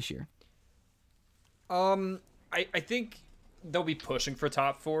top 4 this year? I think they'll be pushing for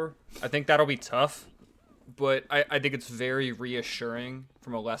top 4. I think that'll be tough, but I think it's very reassuring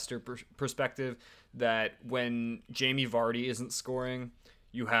from a Leicester perspective that when Jamie Vardy isn't scoring,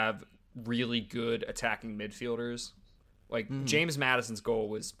 you have really good attacking midfielders. Like, James Maddison's goal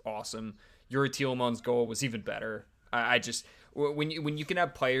was awesome. Yuri Tielemans' goal was even better. I just, when you can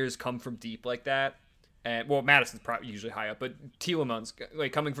have players come from deep like that, and Maddison's probably usually high up, but Tielemans,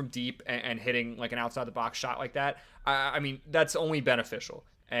 like, coming from deep and hitting like an outside the box shot like that, I mean, that's only beneficial.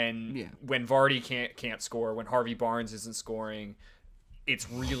 And when Vardy can't score, when Harvey Barnes isn't scoring, it's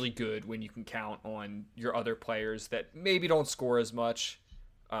really good when you can count on your other players that maybe don't score as much,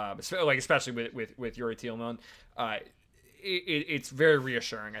 especially with Yuri Tielemans. It's very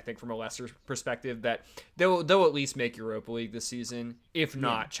reassuring, I think, from a Leicester perspective that they'll at least make Europa League this season, if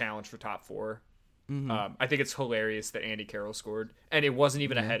not challenge for top 4. I think it's hilarious that Andy Carroll scored, and it wasn't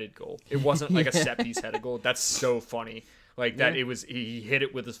even a headed goal. It wasn't like a set piece headed goal. That's so funny. Like that, it was. He hit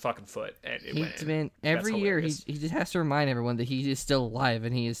it with his fucking foot, and it went in. Man, every year he just has to remind everyone that he is still alive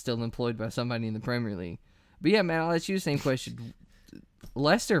and he is still employed by somebody in the Premier League. But yeah, man, I'll ask you the same question.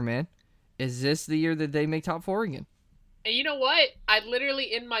 Leicester, man, is this the year that they make top 4 again? And you know what? I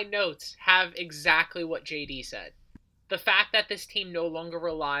literally, in my notes, have exactly what JD said. The fact that this team no longer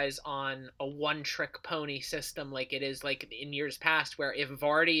relies on a one-trick pony system like it is like in years past, where if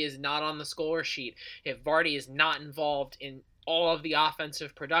Vardy is not on the score sheet, if Vardy is not involved in all of the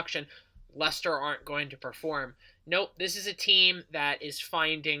offensive production, Leicester aren't going to perform. Nope, this is a team that is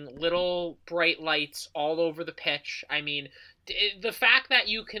finding little bright lights all over the pitch. I mean, the fact that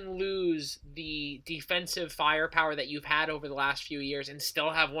you can lose the defensive firepower that you've had over the last few years and still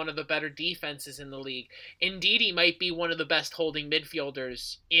have one of the better defenses in the league. Ndidi might be one of the best holding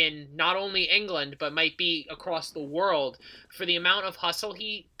midfielders in not only England, but might be across the world. For the amount of hustle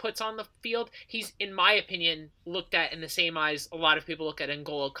he puts on the field, he's, in my opinion, looked at in the same eyes a lot of people look at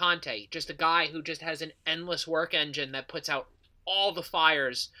N'Golo Kante. Just a guy who just has an endless work engine that puts out all the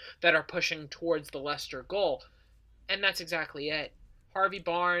fires that are pushing towards the Leicester goal. And that's exactly it. Harvey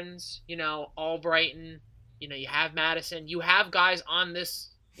Barnes, Albrighton, you have Madison. You have guys on this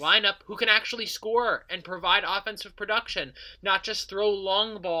lineup who can actually score and provide offensive production, not just throw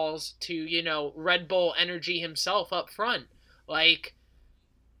long balls to, Red Bull Energy himself up front. Like,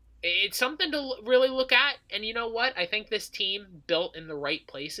 it's something to really look at. And you know what? I think this team built in the right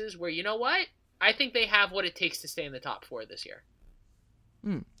places where, I think they have what it takes to stay in the top 4 this year.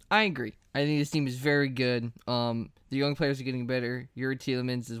 I agree. I think this team is very good. The young players are getting better. Yuri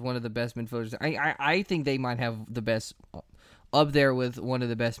Tielemans is one of the best midfielders. I think they might have the best, up there with one of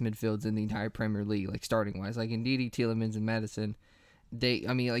the best midfields in the entire Premier League, like starting wise. Like Ndidi, Tielemans, and Madison.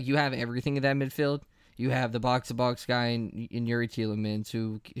 You have everything in that midfield. You have the box-to-box guy in Yuri Tielemans,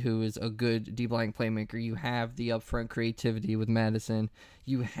 who is a good deep-lying playmaker. You have the up-front creativity with Madison.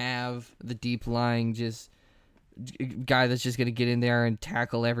 You have the deep-lying guy that's just going to get in there and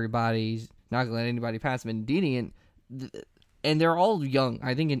tackle everybody. He's not going to let anybody pass him. And they're all young.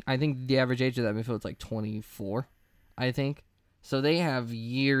 I think the average age of that midfield is like 24, I think. So they have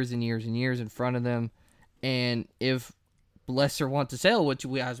years and years and years in front of them. And if Leicester want to sell, which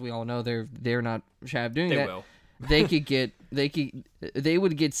as we all know they're not shy of doing they that. Will. They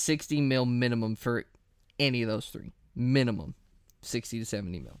would get 60 mil minimum for any of those three. Minimum 60 to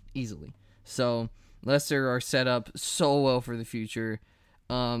 70 mil easily. So Leicester are set up so well for the future.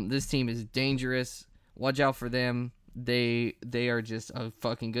 This team is dangerous. Watch out for them. They are just a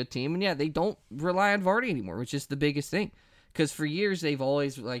fucking good team. And yeah, they don't rely on Vardy anymore, which is the biggest thing. Because for years, they've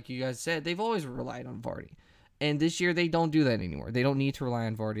always, like you guys said, they've always relied on Vardy. And this year, they don't do that anymore. They don't need to rely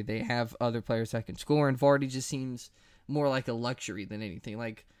on Vardy. They have other players that can score, and Vardy just seems more like a luxury than anything.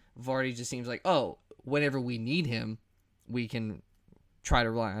 Like, Vardy just seems like, whenever we need him, we can try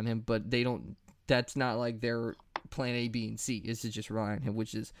to rely on him. But they don't, that's not like their plan A, B, and C, is to just rely on him,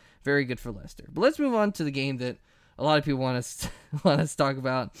 which is very good for Leicester. But let's move on to the game that a lot of people want us to talk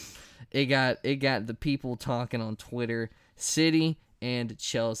about. It got the people talking on Twitter. City and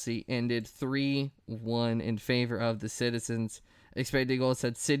Chelsea ended 3-1 in favor of the Citizens. Expected goals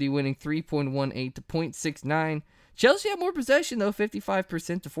had City winning 3.18 to 0.69. Chelsea had more possession, though,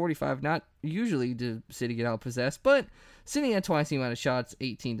 55% to 45. Not usually do City get outpossessed, but City had twice the amount of shots,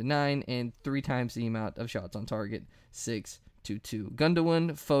 18-9, and 3 times the amount of shots on target, 6-2.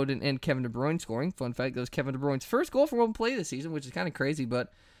 Gundogan, Foden, and Kevin De Bruyne scoring. Fun fact, that was Kevin De Bruyne's first goal for one play this season, which is kind of crazy,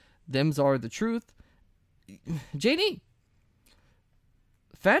 but them's are the truth. JD.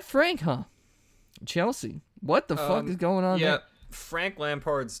 Fat Frank, huh? Chelsea. What the fuck is going on there? Frank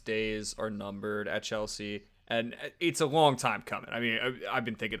Lampard's days are numbered at Chelsea, and it's a long time coming. I mean, I've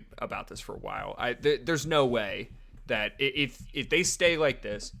been thinking about this for a while. There's no way that if they stay like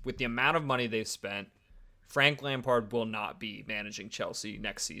this, with the amount of money they've spent, Frank Lampard will not be managing Chelsea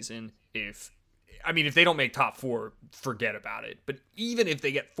next season. If they don't make top 4, forget about it. But even if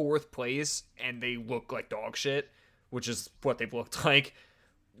they get 4th place and they look like dog shit, which is what they've looked like,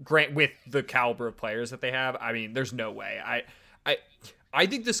 with the caliber of players that they have, there's no way. I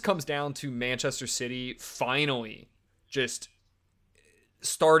think this comes down to Manchester City finally just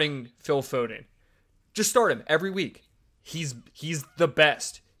starting Phil Foden. Just start him every week. He's the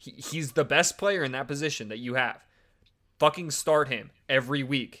best. He's the best player in that position that you have. Fucking start him every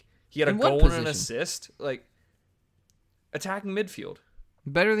week. He had a goal and an assist. Like, attacking midfield.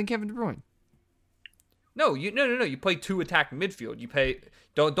 Better than Kevin De Bruyne. No. You play 2 attacking midfield. You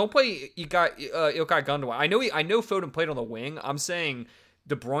don't play. You got Ilkay Gundogan. I know Foden played on the wing. I'm saying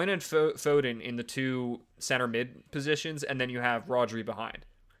De Bruyne and Foden in the 2 center mid positions, and then you have Rodri behind.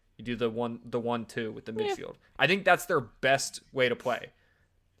 You do the 1-2 with the midfield. I think that's their best way to play.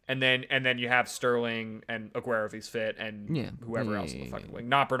 And then you have Sterling and Aguero if he's fit, and whoever else in the fucking wing.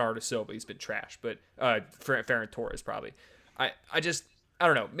 Not Bernardo Silva, he's been trash, but Ferran Torres probably. I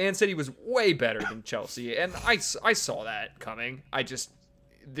don't know. Man City was way better than Chelsea, and I saw that coming.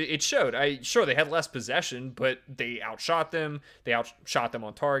 It showed. Sure, they had less possession, but they outshot them. They outshot them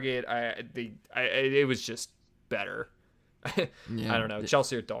on target. It was just better. I don't know.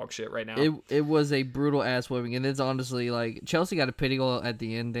 Chelsea are dog shit right now. It was a brutal ass whipping, and it's honestly like Chelsea got a pity goal at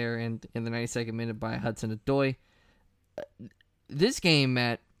the end there, and in the 92nd minute by Hudson-Odoi. This game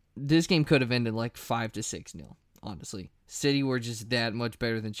could have ended like 5-6-0. honestly. City were just that much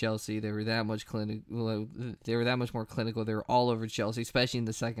better than Chelsea. They were that much clinical. They were that much more clinical. They were all over Chelsea, especially in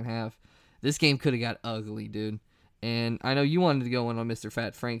the second half. This game could have got ugly, dude. And I know you wanted to go on Mr.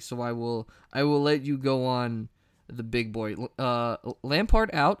 Fat Frank, so I will let you go on the big boy. Lampard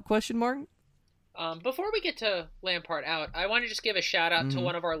out? Question mark. Before we get to Lampard out, I want to just give a shout out to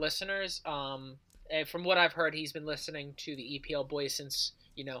one of our listeners. From what I've heard, he's been listening to the EPL Boys since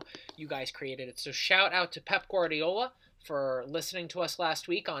you guys created it. So shout out to Pep Guardiola for listening to us last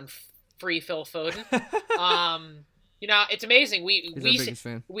week on Free Phil Foden. It's amazing.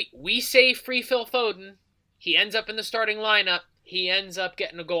 We say Free Phil Foden. He ends up in the starting lineup. He ends up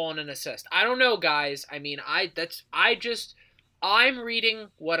getting a goal and an assist. I don't know, guys. I mean, I'm reading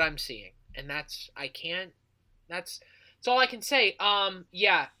what I'm seeing, and that's all I can say. And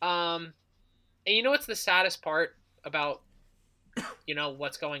you know what's the saddest part about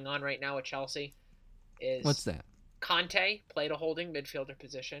what's going on right now at Chelsea is what's that? Conte played a holding midfielder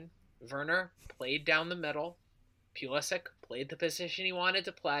position. Werner played down the middle. Pulisic played the position he wanted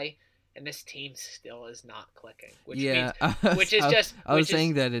to play, and this team still is not clicking. I was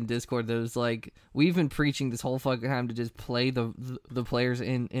saying that in Discord. That was like, we've been preaching this whole fucking time to just play the players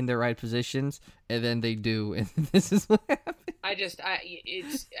in their right positions, and then they do, and this is what happens. It's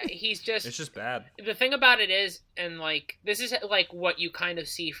just bad. The thing about it is, and like, this is like what you kind of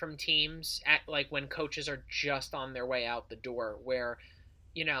see from teams at like when coaches are just on their way out the door, where,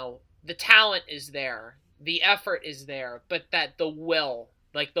 the talent is there, the effort is there, but that the will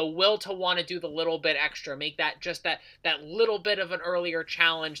to want to do the little bit extra, make that little bit of an earlier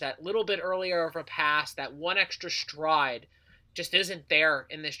challenge, that little bit earlier of a pass, that one extra stride just isn't there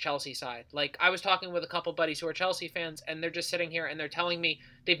in this Chelsea side. Like, I was talking with a couple buddies who are Chelsea fans, and they're just sitting here and they're telling me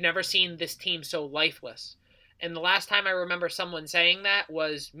they've never seen this team so lifeless. And the last time I remember someone saying that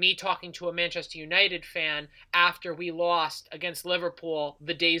was me talking to a Manchester United fan after we lost against Liverpool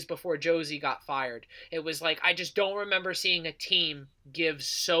the days before Josie got fired. It was like, I just don't remember seeing a team give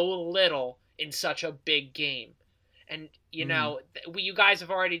so little in such a big game. And, you guys have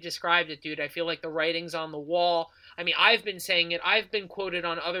already described it, dude. I feel like the writing's on the wall. I mean, I've been saying it. I've been quoted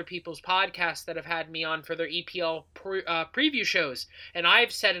on other people's podcasts that have had me on for their EPL preview shows. And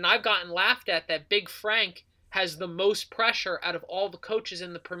I've said, and I've gotten laughed at, that Big Frank has the most pressure out of all the coaches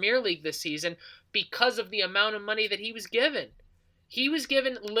in the Premier League this season because of the amount of money that he was given. He was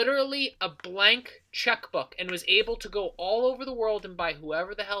given literally a blank checkbook and was able to go all over the world and buy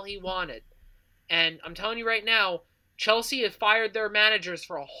whoever the hell he wanted. And I'm telling you right now, Chelsea have fired their managers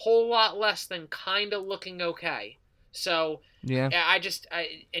for a whole lot less than kind of looking okay. So, yeah,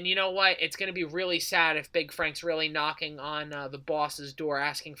 and you know what? It's going to be really sad if Big Frank's really knocking on the boss's door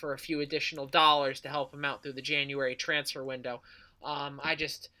asking for a few additional dollars to help him out through the January transfer window. I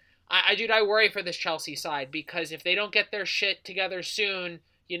worry for this Chelsea side, because if they don't get their shit together soon,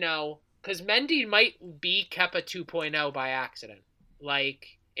 because Mendy might be Kepa 2.0 by accident.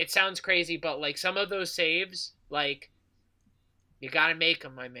 Like, it sounds crazy, but like some of those saves, like, you got to make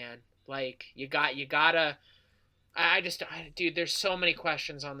them, my man. Like, you gotta. Dude, there's so many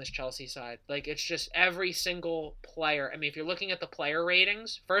questions on this Chelsea side. Like, it's just every single player. I mean, if you're looking at the player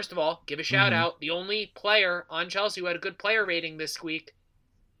ratings, first of all, give a shout out. The only player on Chelsea who had a good player rating this week,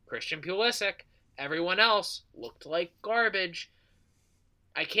 Christian Pulisic. Everyone else looked like garbage.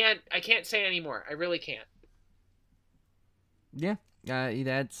 I can't say anymore. I really can't. Yeah.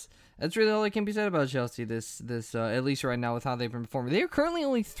 That's really all that can be said about Chelsea this at least right now with how they've been performing. They are currently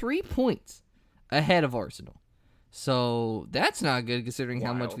only 3 points ahead of Arsenal. So that's not good considering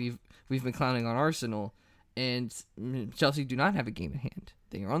how much we've been clowning on Arsenal, and Chelsea do not have a game in hand.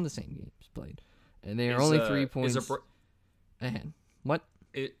 They are on the same games played, and they are only 3 points ahead. What?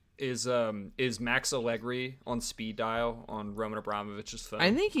 Is Max Allegri on speed dial on Roman Abramovich's phone?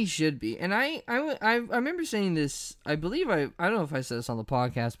 I think he should be, and I remember saying this. I believe I don't know if I said this on the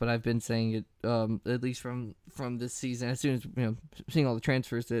podcast, but I've been saying it at least from this season. As soon as seeing all the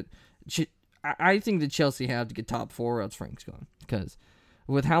transfers that. I think that Chelsea have to get top 4 or else Frank's gone. Because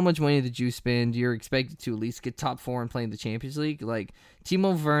with how much money that you spend, you're expected to at least get top 4 and play in the Champions League. Like,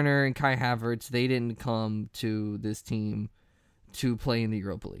 Timo Werner and Kai Havertz, they didn't come to this team to play in the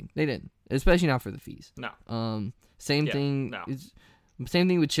Europa League. They didn't. Especially not for the fees. No. Same thing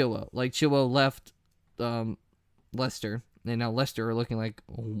with Chilwell. Like, Chilwell left Leicester, and now Leicester are looking like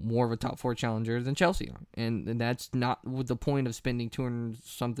more of a top 4 challenger than Chelsea are. And that's not the point of spending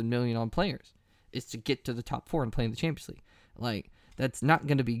 200-something million on players. It's to get to the top 4 and play in the Champions League. Like, that's not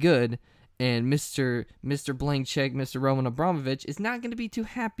going to be good. And Mr. Blank Check, Mr. Roman Abramovich, is not going to be too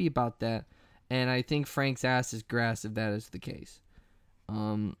happy about that. And I think Frank's ass is grass if that is the case.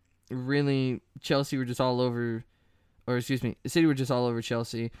 Really, Chelsea were just all over City were just all over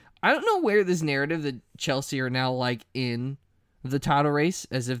Chelsea. I don't know where this narrative that Chelsea are now like in the title race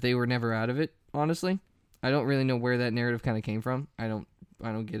as if they were never out of it. Honestly, I don't really know where that narrative kind of came from. I don't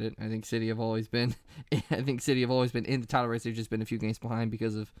get it. I think City have always been in the title race. They've just been a few games behind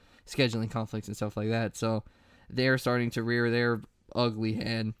because of scheduling conflicts and stuff like that. So they're starting to rear their ugly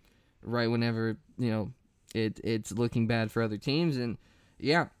head right whenever it's looking bad for other teams. And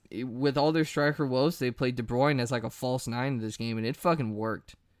yeah, with all their striker woes, they played De Bruyne as like a false nine in this game, and it fucking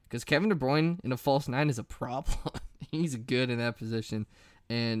worked. Because Kevin De Bruyne in a false nine is a problem. He's good in that position,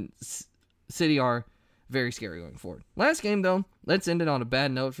 and City are very scary going forward. Last game, though, let's end it on a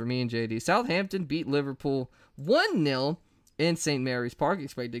bad note for me and JD. Southampton beat Liverpool 1-0 in St. Mary's Park.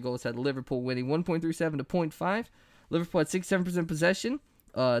 Expected goals had Liverpool winning 1.37 to 0.5. Liverpool had 67% possession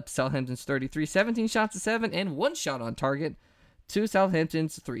to Southampton's 33. 17 shots to 7 and 1 shot on target to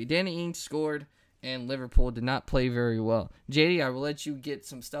Southampton's 3. Danny Ings scored, and Liverpool did not play very well. JD, I will let you get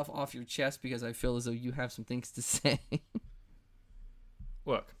some stuff off your chest because I feel as though you have some things to say.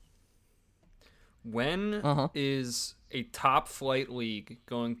 Look, when is a top flight league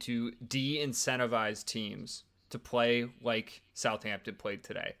going to de-incentivize teams to play like Southampton played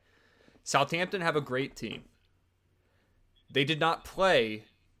today? Southampton have a great team. They did not play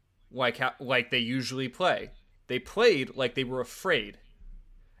like they usually play. They played like they were afraid.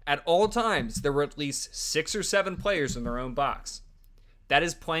 At all times, there were at least 6 or 7 players in their own box. That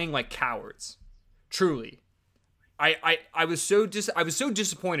is playing like cowards. Truly. I was so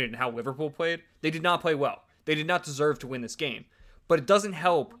disappointed in how Liverpool played. They did not play well. They did not deserve to win this game. But it doesn't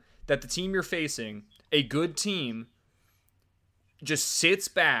help that the team you're facing, a good team, just sits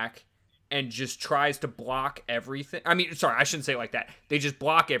back and just tries to block everything. I mean, sorry, I shouldn't say it like that. They just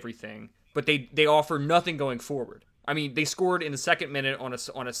block everything, but they offer nothing going forward. I mean, they scored in the second minute on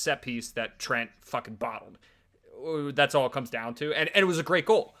a set piece that Trent fucking bottled. That's all it comes down to. And it was a great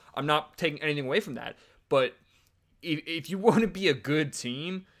goal. I'm not taking anything away from that. But if you want to be a good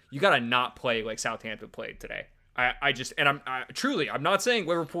team, you got to not play like Southampton played today. I'm not saying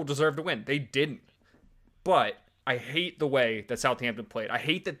Liverpool deserved to win. They didn't. But I hate the way that Southampton played. I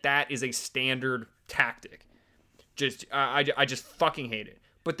hate that is a standard tactic. I just fucking hate it.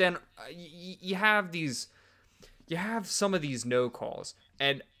 But then you have some of these no calls,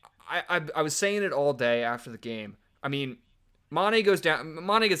 and I was saying it all day after the game. I mean, Mane goes down.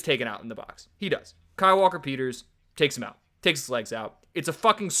 Mane gets taken out in the box. He does. Kyle Walker-Peters takes him out, takes his legs out. It's a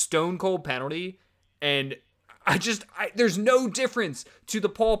fucking stone cold penalty, and there's no difference to the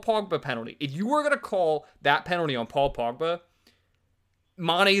Paul Pogba penalty. If you were gonna call that penalty on Paul Pogba,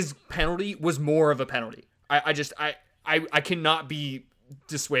 Mane's penalty was more of a penalty. I cannot be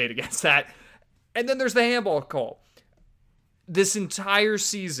dissuaded against that. And then there's the handball call. This entire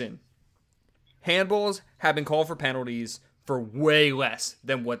season, handballs have been called for penalties for way less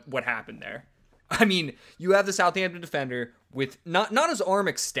than what happened there. I mean, you have the Southampton defender with not his arm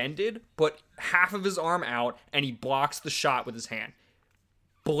extended, but half of his arm out, and he blocks the shot with his hand.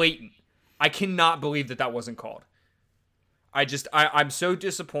 Blatant. I cannot believe that wasn't called. I'm so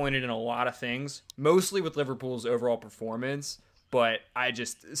disappointed in a lot of things, mostly with Liverpool's overall performance. But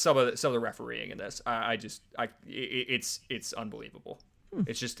some of the refereeing in this, it's unbelievable.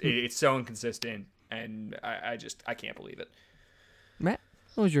 It's so inconsistent, and I can't believe it. Matt,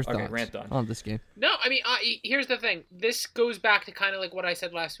 what was your thoughts rant done. on this game? No, I mean, here's the thing. This goes back to kind of like what I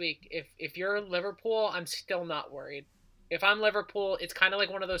said last week. If you're Liverpool, I'm still not worried. If I'm Liverpool, it's kind of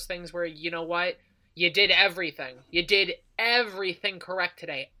like one of those things where, you know what? You did everything. You did everything correct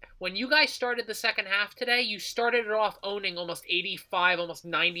today. When you guys started the second half today, you started it off owning almost 85, almost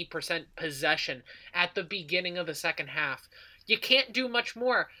 90% possession at the beginning of the second half. You can't do much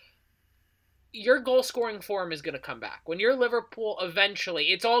more. Your goal-scoring form is going to come back. When you're Liverpool, eventually,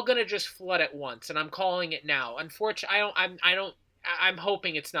 it's all going to just flood at once, and I'm calling it now. Unfortunately, I'm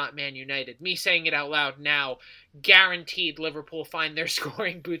hoping it's not Man United. Me saying it out loud now, guaranteed Liverpool find their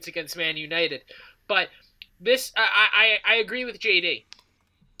scoring boots against Man United. But this, I agree with JD.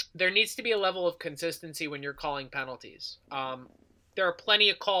 There needs to be a level of consistency when you're calling penalties. There are plenty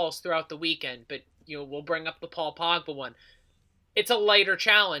of calls throughout the weekend, but we'll bring up the Paul Pogba one. It's a lighter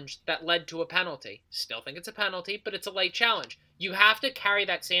challenge that led to a penalty. Still think it's a penalty, but it's a light challenge. You have to carry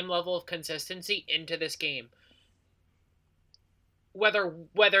that same level of consistency into this game. Whether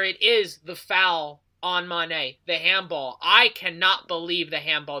it is the foul on Mane, the handball, I cannot believe the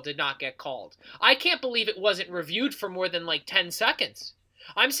handball did not get called. I can't believe it wasn't reviewed for more than 10 seconds.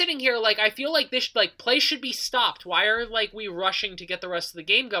 I'm sitting here I feel like this play should be stopped. Why are we rushing to get the rest of the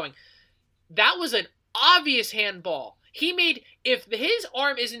game going? That was an obvious handball. If his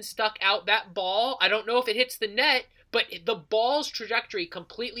arm isn't stuck out, that ball, I don't know if it hits the net, but the ball's trajectory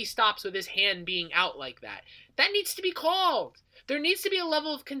completely stops with his hand being out like that. That needs to be called. There needs to be a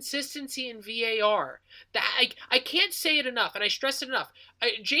level of consistency in VAR. I can't say it enough, and I stress it enough.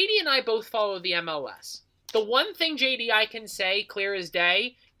 JD and I both follow the MLS. The one thing, JD, I can say clear as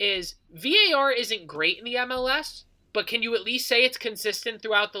day is VAR isn't great in the MLS, but can you at least say it's consistent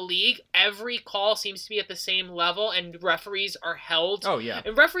throughout the league? Every call seems to be at the same level, and referees are held. Oh, yeah.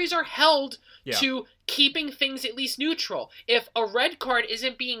 And referees are held to keeping things at least neutral. If a red card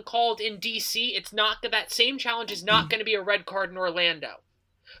isn't being called in DC, that same challenge is not going to be a red card in Orlando.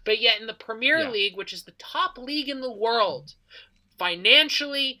 But yet in the Premier League, which is the top league in the world,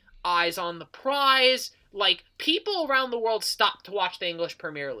 financially, eyes on the prize, like, people around the world stop to watch the English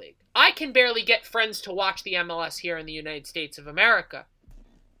Premier League. I can barely get friends to watch the MLS here in the United States of America.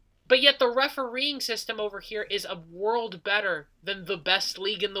 But yet the refereeing system over here is a world better than the best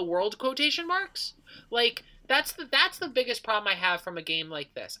league in the world, quotation marks. Like, that's the biggest problem I have from a game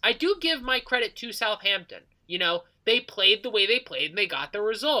like this. I do give my credit to Southampton. You know, they played the way they played and they got the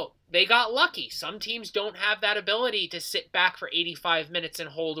result. They got lucky. Some teams don't have that ability to sit back for 85 minutes and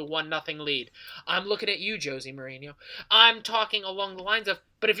hold a 1-0 lead. I'm looking at you, Jose Mourinho. I'm talking along the lines of,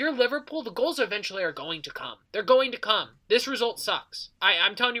 but if you're Liverpool, the goals eventually are going to come. They're going to come. This result sucks.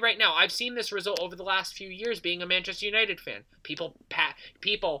 I'm telling you right now, I've seen this result over the last few years being a Manchester United fan. People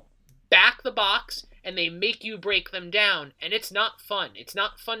back the box and they make you break them down, and it's not fun. It's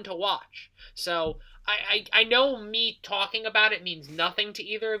not fun to watch. So I know me talking about it means nothing to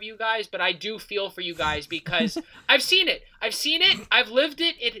either of you guys, but I do feel for you guys because I've seen it. I've lived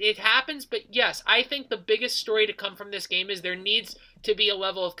it. It happens. But yes, I think the biggest story to come from this game is there needs to be a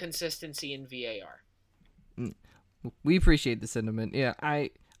level of consistency in VAR. We appreciate the sentiment. Yeah, I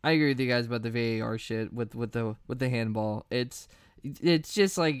agree with you guys about the VAR shit with the handball. It's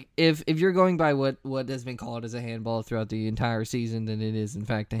just like if you're going by what has been called as a handball throughout the entire season, then it is in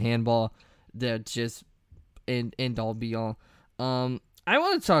fact a handball. That's just end all be all. I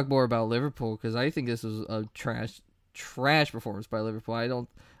want to talk more about Liverpool because I think this was a trash performance by Liverpool.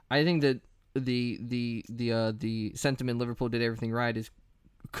 I think that the sentiment Liverpool did everything right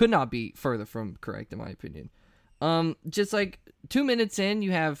could not be further from correct in my opinion. Just like 2 minutes in,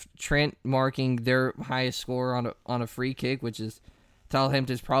 you have Trent marking their highest score on a free kick, which is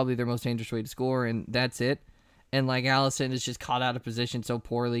Southampton's probably their most dangerous way to score, and that's it. And like Alisson is just caught out of position so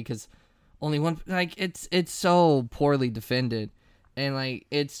poorly because only one, like, it's so poorly defended, and like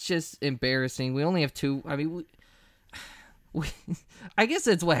it's just embarrassing. We only have two. I mean, I guess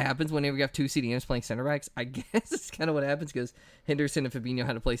that's what happens whenever you have two CDMs playing center backs. I guess it's kind of what happens because Henderson and Fabinho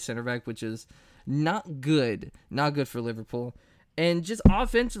had to play center back, which is not good for Liverpool. And just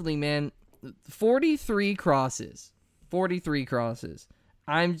offensively, man, 43 crosses.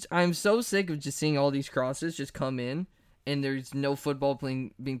 I'm so sick of just seeing all these crosses just come in, and there's no football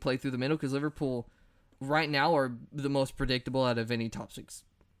being played through the middle because Liverpool right now are the most predictable out of any top 6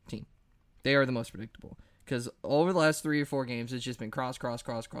 team. They are the most predictable because over the last 3 or 4 games, it's just been cross.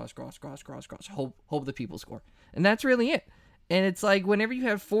 Hope the people score, and that's really it. And it's like whenever you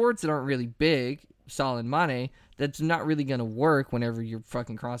have forwards that aren't really big, Salah and Mane, that's not really gonna work whenever you're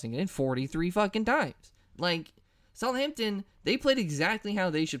fucking crossing it in 43 fucking times. Like Southampton, they played exactly how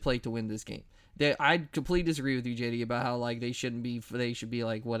they should play to win this game. I completely disagree with you, JD, about how like they should be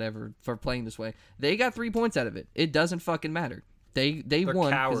like whatever for playing this way. They got 3 points out of it. It doesn't fucking matter. They're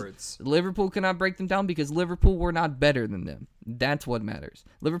won. Cowards. Liverpool cannot break them down because Liverpool were not better than them. That's what matters.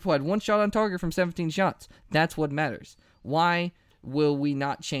 Liverpool had 1 shot on target from 17 shots. That's what matters. Why will we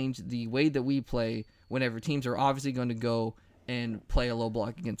not change the way that we play whenever teams are obviously going to go and play a low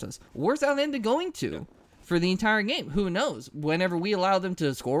block against us? Where's Southampton going to? For the entire game. Who knows? Whenever we allow them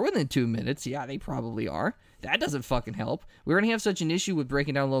to score within 2 minutes, yeah, they probably are. That doesn't fucking help. We're going to have such an issue with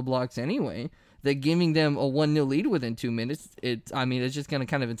breaking down low blocks anyway, that giving them a 1-0 lead within 2 minutes, it's just going to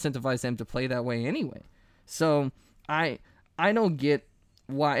kind of incentivize them to play that way anyway. So, I don't get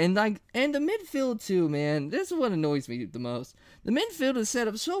why. And the midfield too, man. This is what annoys me the most. The midfield is set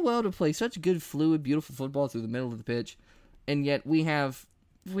up so well to play such good, fluid, beautiful football through the middle of the pitch, and yet we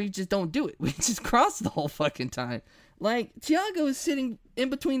just don't do it. We just cross the whole fucking time. Like, Thiago is sitting in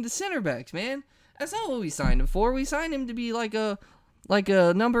between the center backs, man. That's not what we signed him for. We signed him to be like a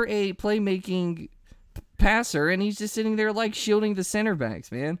number 8 playmaking passer, and he's just sitting there like shielding the center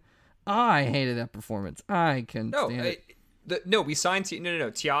backs, man. I hated that performance. I couldn't stand it. We signed.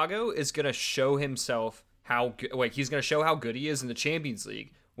 Thiago is gonna show himself how good. Like, he's gonna show how good he is in the Champions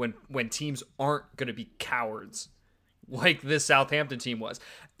League when teams aren't gonna be cowards like this Southampton team was.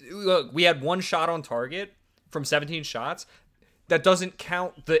 Look, we had 1 shot on target, from 17 shots, that doesn't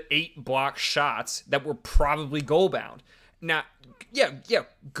count the 8 block shots that were probably goal bound. Now, yeah,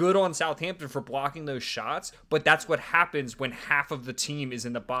 good on Southampton for blocking those shots, but that's what happens when half of the team is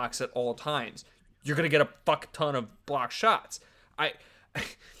in the box at all times. You're going to get a fuck ton of block shots. I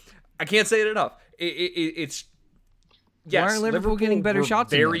can't say it enough. It's yes, why are Liverpool getting better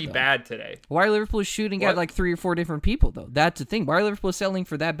shots? Very bad today. Why are Liverpool shooting at like 3 or 4 different people though? That's the thing. Why are Liverpool selling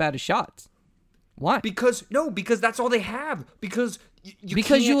for that bad of shots? Why? Because that's all they have. Because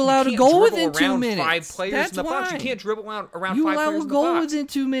you allowed a goal within 2 minutes. 5 players That's in the box. why. You can't dribble around 5 players You in the allow box. a goal within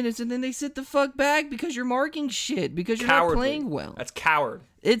 2 minutes, and then they sit the fuck back because you're marking shit. Because you're not playing well. That's coward.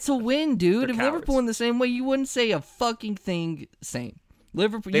 It's a win, dude. They're if cowards. Liverpool in the same way, you wouldn't say a fucking thing. Same.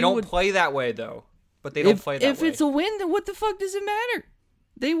 Liverpool. They don't play that way though. But they don't play that way. If it's a win, then what the fuck does it matter?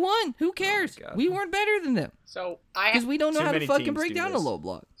 They won. Who cares? We weren't better than them. So because we don't know how to fucking break down a this. low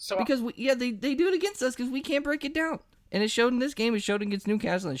block. So because they do it against us because we can't break it down. And it showed in this game. It showed against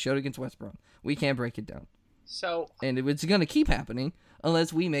Newcastle and it showed against West Brom. We can't break it down. And it's gonna keep happening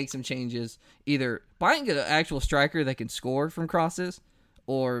unless we make some changes. Either buying an actual striker that can score from crosses,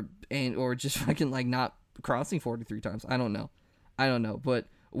 or just fucking like not crossing 43 times. I don't know. But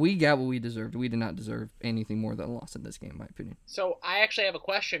we got what we deserved. We did not deserve anything more than a loss in this game, in my opinion. So I actually have a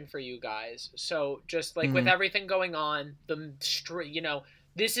question for you guys. So just like with everything going on,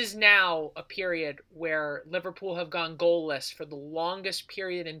 this is now a period where Liverpool have gone goalless for the longest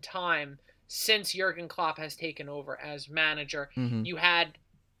period in time since Jurgen Klopp has taken over as manager. You had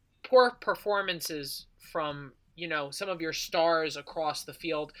poor performances from some of your stars across the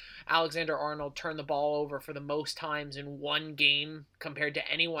field. Alexander-Arnold turned the ball over for the most times in one game compared to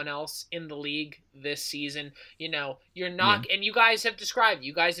anyone else in the league this season. You're not, and you guys have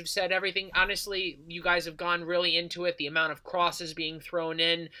said everything. Honestly, you guys have gone really into it. The amount of crosses being thrown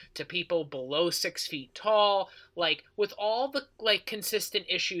in to people below 6 feet tall, like with all the like consistent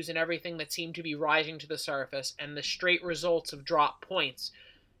issues and everything that seem to be rising to the surface and the straight results of drop points.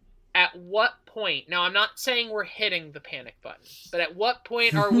 At what point, now I'm not saying we're hitting the panic button, but at what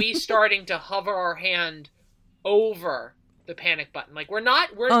point are we starting to hover our hand over the panic button? Like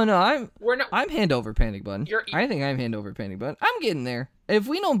I'm hand over panic button. I think I'm hand over panic button. I'm getting there. If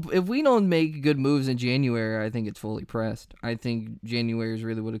we don't make good moves in January, I think it's fully pressed. I think January is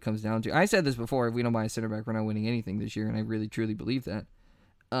really what it comes down to. I said this before, if we don't buy a center back, we're not winning anything this year, and I really truly believe that.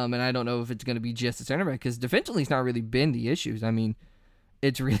 And I don't know if it's going to be just a center back, because defensively it's not really been the issues. I mean,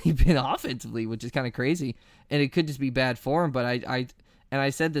 it's really been offensively, which is kind of crazy, and it could just be bad form. But I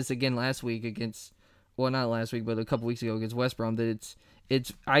said this again last week against, well, not last week, but a couple weeks ago against West Brom, that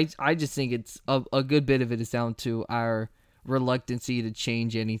I just think it's a good bit of it is down to our reluctancy to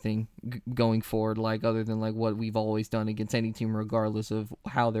change anything going forward, like other than like what we've always done against any team, regardless of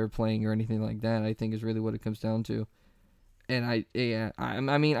how they're playing or anything like that. I think is really what it comes down to. And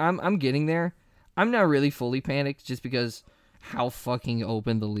I'm getting there. I'm not really fully panicked just because how fucking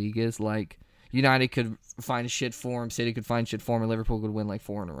open the league is. Like, United could find a shit form, City could find shit form, and Liverpool could win like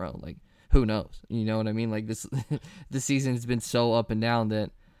 4 in a row. Like, who knows? You know what I mean? Like, this season has been so up and down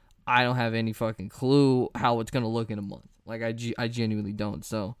that I don't have any fucking clue how it's gonna look in a month. Like, I genuinely don't.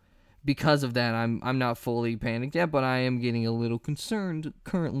 So because of that, I'm not fully panicked yet, but I am getting a little concerned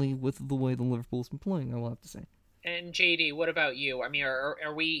currently with the way the Liverpool's been playing, I will have to say. And JD, what about you? I mean,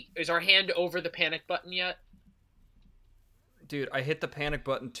 is our hand over the panic button yet? Dude, I hit the panic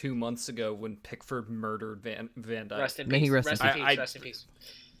button 2 months ago when Pickford murdered Van Dijk. Rest in peace. May he rest in peace.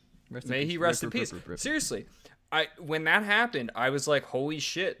 May he rest in peace. Seriously, when that happened, I was like, holy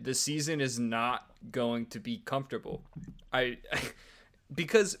shit, this season is not going to be comfortable.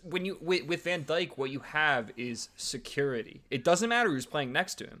 Because with Van Dijk, what you have is security. It doesn't matter who's playing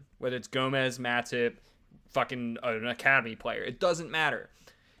next to him, whether it's Gomez, Matip, fucking an academy player. It doesn't matter.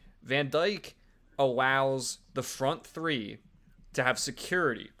 Van Dijk allows the front three to have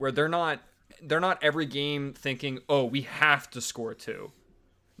security where they're not every game thinking, oh, we have to score 2.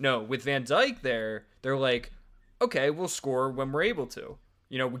 No, with Van Dijk they're like, okay, we'll score when we're able to,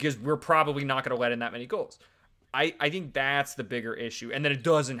 because we're probably not going to let in that many goals. I think that's the bigger issue. And then it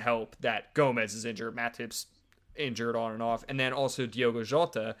doesn't help that Gomez is injured, Matip's injured on and off, and then also Diogo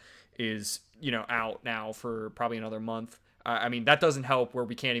Jota is, out now for probably another month. I mean, that doesn't help where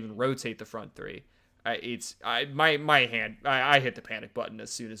we can't even rotate the front three. I hit the panic button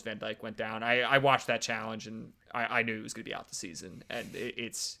as soon as Van Dijk went down. I watched that challenge and I knew he was going to be out the season. And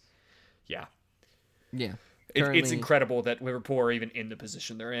it's it's incredible that Liverpool are even in the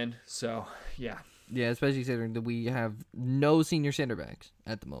position they're in. So yeah, especially considering that we have no senior center backs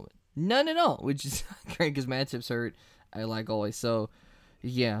at the moment, none at all, which is great because Matip's hurt. Like always, so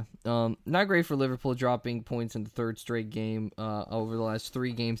Yeah, not great for Liverpool, dropping points in the third straight game. Over the last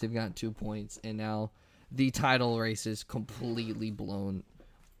 3 games, they've gotten 2 points, and now the title race is completely blown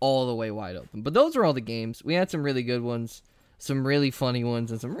all the way wide open. But those are all the games. We had some really good ones, some really funny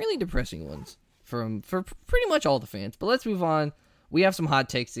ones, and some really depressing ones for pretty much all the fans. But let's move on. We have some hot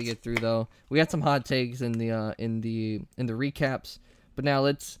takes to get through, though. We had some hot takes in the recaps, but now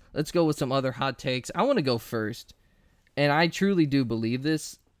let's go with some other hot takes. I want to go first. And I truly do believe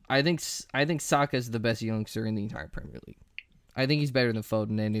this. I think Saka is the best youngster in the entire Premier League. I think he's better than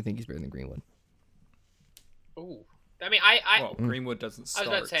Foden, and I think he's better than Greenwood. Ooh, I mean, well, Greenwood doesn't start. I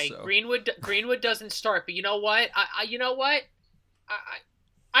was about to say so. Greenwood doesn't start, but you know what?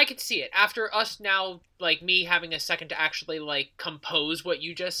 I could see it after us now, like me having a second to actually like compose what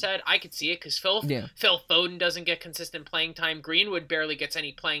you just said. I could see it because Phil Foden doesn't get consistent playing time. Greenwood barely gets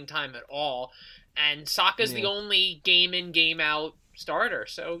any playing time at all. And Saka's the only game in, game out starter.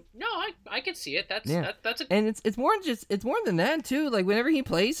 So no, I could see it. That's and it's more than that too. Like whenever he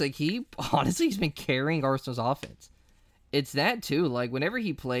plays, like he's been carrying Arsenal's offense. It's that too. Like whenever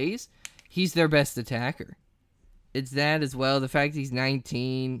he plays, he's their best attacker. It's that as well. The fact that he's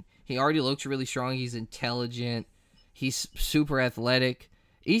 19, he already looks really strong. He's intelligent. He's super athletic.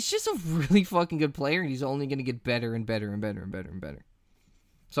 He's just a really fucking good player, and he's only going to get better and better and better and better and better.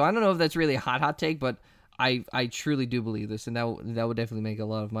 So I don't know if that's really a hot take, but I truly do believe this, and that would definitely make a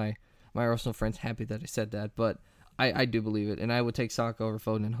lot of my Arsenal friends happy that I said that. But I do believe it, and I would take Saka over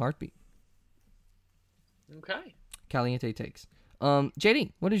Foden in a heartbeat. Okay. Caliente takes.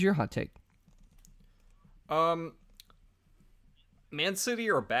 JD, what is your hot take? Man City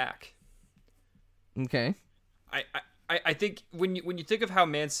are back. Okay. I think when you think of how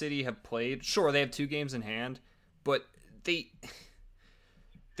Man City have played, sure they have 2 games in hand, but they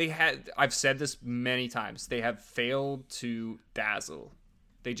had, I've said this many times, they have failed to dazzle.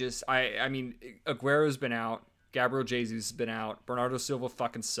 They just, I mean, Aguero's been out, Gabriel Jesus has been out, Bernardo Silva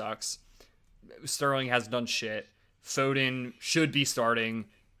fucking sucks, Sterling hasn't done shit, Foden should be starting,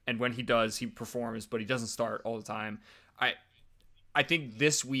 and when he does, he performs, but he doesn't start all the time. I think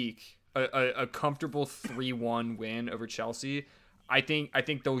this week, a comfortable 3-1 win over Chelsea, I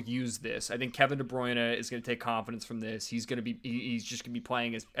think they'll use this. I think Kevin De Bruyne is going to take confidence from this. He's just going to be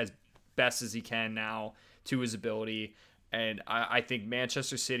playing as best as he can now to his ability. And I think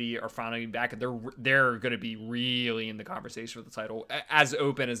Manchester City are finally back, and they're going to be really in the conversation for the title, as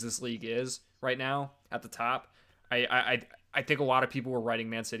open as this league is right now at the top. I think a lot of people were writing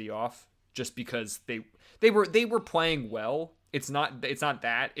Man City off just because they were playing well. It's not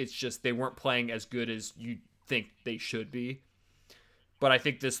that. It's just they weren't playing as good as you think they should be. But I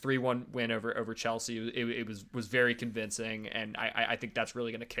think this 3-1 win over Chelsea, it was very convincing, and I think that's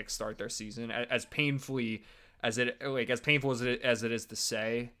really going to kickstart their season. As painful as it is to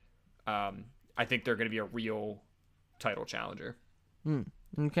say, I think they're going to be a real title challenger.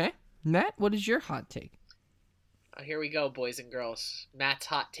 Okay, Matt, what is your hot take? Here we go, boys and girls. Matt's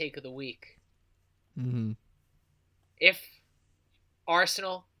hot take of the week. Mm-hmm. If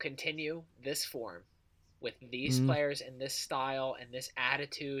Arsenal continue this form, with these players and this style and this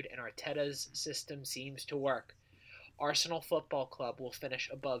attitude, and Arteta's system seems to work, Arsenal Football Club will finish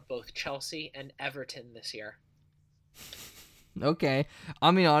above both Chelsea and Everton this year. Okay.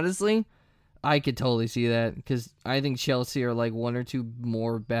 I mean, honestly, I could totally see that, because I think Chelsea are like 1 or 2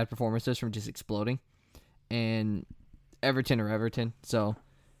 more bad performances from just exploding, and Everton are Everton, so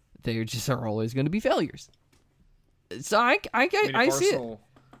they just are always going to be failures. So I see it.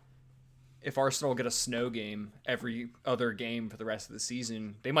 If Arsenal get a snow game every other game for the rest of the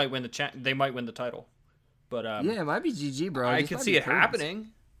season, they might win the title. But yeah, it might be GG, bro. I could see it happening.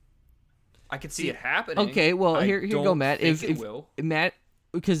 Okay, well, here you go, Matt. If will. Matt,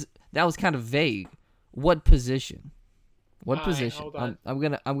 because that was kind of vague. What position? What position? Hold on. I'm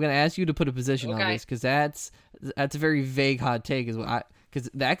gonna ask you to put a position on this, because that's a very vague hot take. Because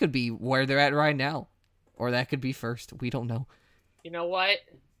that could be where they're at right now, or that could be first. We don't know. You know what?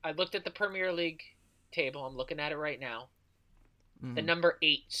 I looked at the Premier League table. I'm looking at it right now. Mm-hmm. The number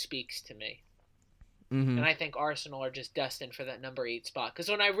 8 speaks to me. Mm-hmm. And I think Arsenal are just destined for that number 8 spot. Because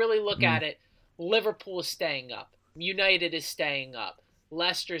when I really look at it, Liverpool is staying up. United is staying up.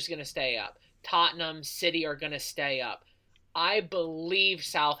 Leicester's going to stay up. Tottenham, City are going to stay up. I believe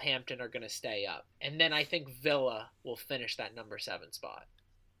Southampton are going to stay up. And then I think Villa will finish that number 7 spot.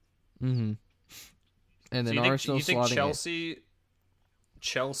 Mm-hmm. And then Arsenal slotting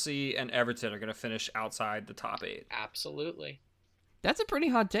Chelsea and Everton are going to finish outside the top 8. Absolutely. That's a pretty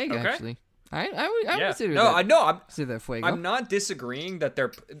hot take, actually. I would consider that. I know. I'm not disagreeing that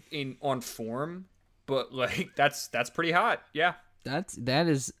they're on form, but like that's pretty hot. Yeah, That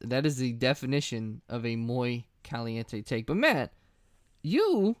is the definition of a muy caliente take. But Matt,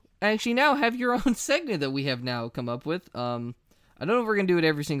 you actually now have your own segment that we have now come up with. I don't know if we're gonna do it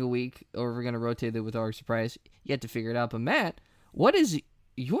every single week or if we're gonna rotate it with our surprise. You have to figure it out. But Matt, what is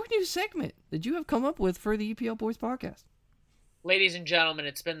your new segment that you have come up with for the EPL Boys podcast? Ladies and gentlemen,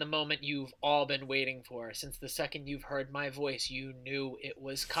 it's been the moment you've all been waiting for. Since the second you've heard my voice, you knew it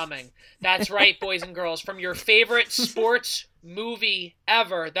was coming. That's right, boys and girls. From your favorite sports movie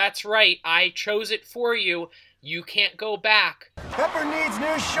ever. That's right. I chose it for you. You can't go back. Pepper needs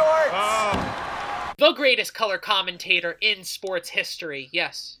new shorts. The greatest color commentator in sports history.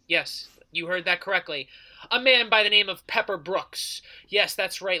 Yes, you heard that correctly. A man by the name of Pepper Brooks. Yes,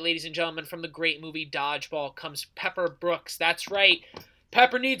 that's right, ladies and gentlemen. From the great movie Dodgeball comes Pepper Brooks. That's right.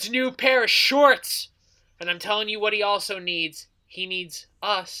 Pepper needs a new pair of shorts. And I'm telling you what he also needs. He needs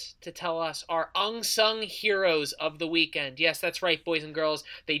us to tell us our unsung heroes of the weekend. Yes, that's right, boys and girls.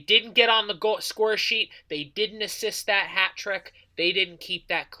 They didn't get on the score sheet. They didn't assist that hat trick. They didn't keep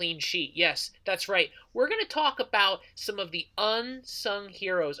that clean sheet. Yes, that's right. We're going to talk about some of the unsung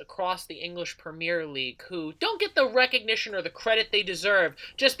heroes across the English Premier League who don't get the recognition or the credit they deserve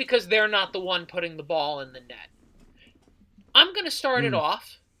just because they're not the one putting the ball in the net. I'm going to start it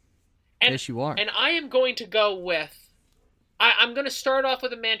off. And, yes, you are. And I am going to go with... I'm going to start off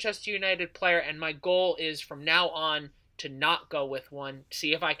with a Manchester United player, and my goal is from now on to not go with one,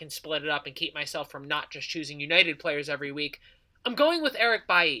 see if I can split it up and keep myself from not just choosing United players every week. I'm going with Eric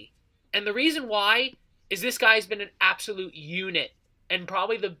Bailly. And the reason why is this guy's been an absolute unit and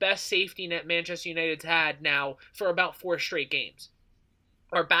probably the best safety net Manchester United's had now for about 4 straight games.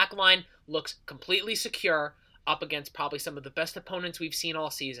 Our back line looks completely secure up against probably some of the best opponents we've seen all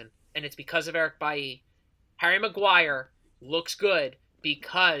season, and it's because of Eric Bailly. Harry Maguire looks good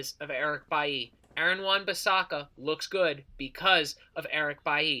because of Eric Bailly. Aaron Wan-Bissaka looks good because of Eric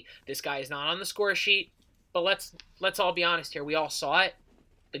Bailly. This guy is not on the score sheet, but let's all be honest here. We all saw it.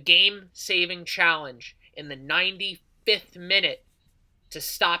 The game-saving challenge in the 95th minute to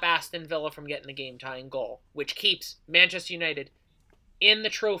stop Aston Villa from getting the game-tying goal, which keeps Manchester United in the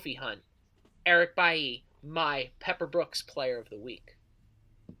trophy hunt. Eric Bailly, my Pepper Brooks player of the week.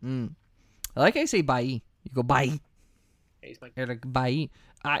 I like how you say Bailly. You go Bailly. Eric Bailly.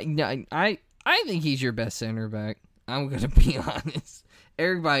 I think he's your best center back. I'm going to be honest.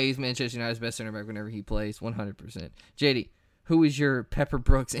 Eric Bailly is Manchester United's best center back whenever he plays, 100%. JD, who is your Pepper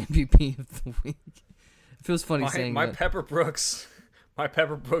Brooks MVP of the week? It feels funny saying my that. Pepper Brooks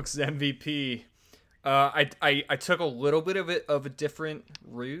MVP. I took a little bit of a different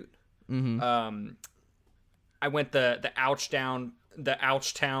route. Mm-hmm. I went the Ouchtown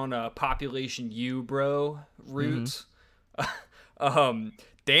population U bro route. Mm-hmm.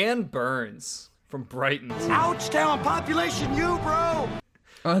 Dan Burns from Brighton. Ouchtown population you, bro.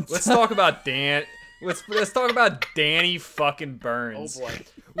 Let's talk about Dan. Let's talk about Danny fucking Burns. Oh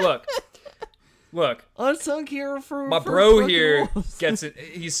boy. Look. Unsung hero for my bro here gets it.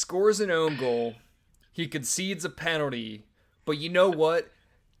 He scores an own goal. He concedes a penalty. But you know what?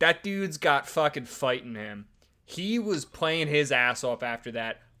 That dude's got fucking fight in him. He was playing his ass off after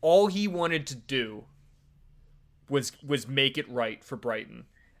that. All he wanted to do was make it right for Brighton.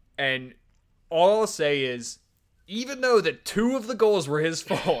 And all I'll say is, even though that 2 of the goals were his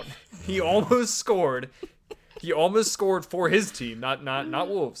fault, he almost scored. He almost scored for his team, not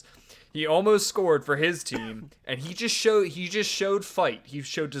Wolves. He almost scored for his team, and he just showed fight. He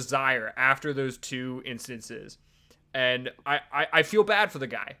showed desire after those 2 instances. And I feel bad for the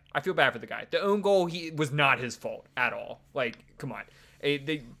guy. The own goal was not his fault at all. Like, come on.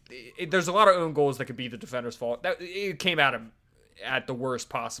 There's a lot of own goals that could be the defender's fault. It came at him at the worst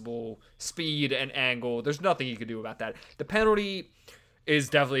possible speed and angle. There's nothing he could do about that. The penalty is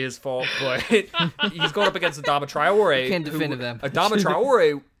definitely his fault, but he's going up against Adama Traore. You can't defend them.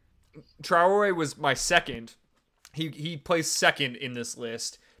 Adama Traore was my second. He placed second in this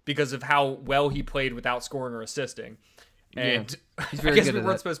list because of how well he played without scoring or assisting. And I guess we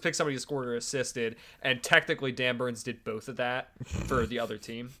weren't supposed to pick somebody who scored or assisted, and technically Dan Burns did both of that for the other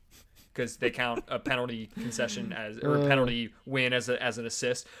team because they count a penalty concession or a penalty win as an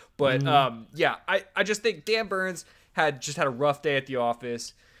assist. But I just think Dan Burns had a rough day at the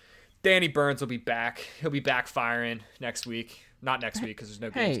office. Danny Burns will be back. He'll be back firing next week. Not next week because there's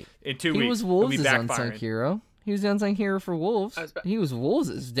no games. In 2 weeks, he was Wolves' he'll be back unsung firing. hero. He was the unsung hero for Wolves. He was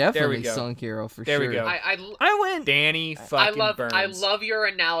Wolves' definitely sung hero for sure. There we go. I went Danny fucking Burns. I love your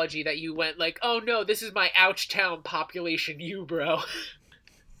analogy that you went like, oh no, this is my Ouchtown population, you bro.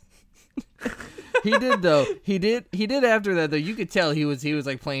 He did though. He did after that though. You could tell he was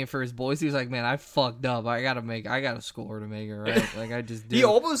like playing for his boys. He was like, man, I fucked up. I gotta score to make it right. Like I just did. He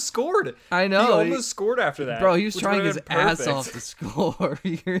almost scored. I know. He almost scored after that. Bro, he was trying would've his been ass perfect. off to score.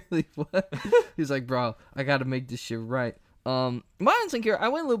 He really was. He was like, bro, I gotta make this shit right. My unsung hero, I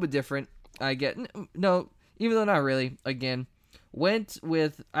went a little bit different. I get no, even though not really. Again, went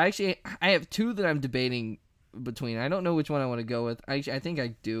with I have two that I'm debating between. I don't know which one I want to go with. I think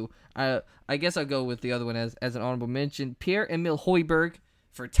I do. I guess I'll go with the other one as an honorable mention. Pierre-Emile Højbjerg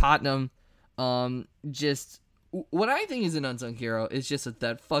for Tottenham. Just what I think is an unsung hero is just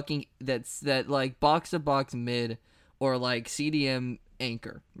that like box to box mid or like CDM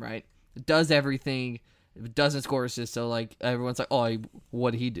anchor, right? It does everything. It doesn't score assists, so like everyone's like, oh,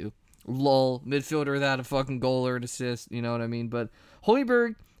 what did he do? Lol, midfielder without a fucking goal or an assist, you know what I mean? But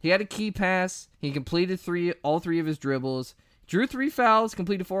Højbjerg, he had a key pass. He completed all three of his dribbles, drew 3 fouls,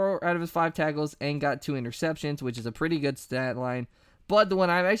 completed 4 out of his 5 tackles, and got 2 interceptions, which is a pretty good stat line. But the one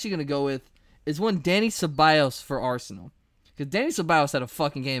I'm actually going to go with is one Danny Ceballos for Arsenal. Because Danny Ceballos had a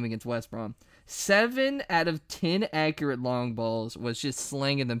fucking game against West Brom. 7 out of 10 accurate long balls, was just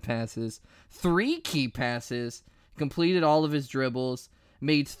slanging them passes. 3 key passes, completed all of his dribbles,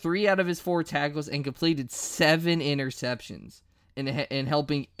 made 3 out of his 4 tackles, and completed 7 interceptions in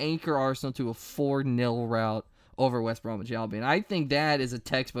helping anchor Arsenal to a 4-0 rout over West Bromwich Albion. I think that is a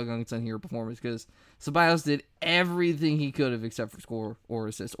textbook unsung hero performance because Ceballos did everything he could have except for score or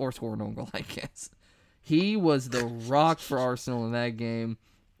assist or score an own goal, I guess. He was the rock for Arsenal in that game.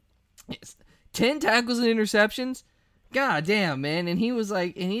 10 tackles and interceptions. God damn, man. And he's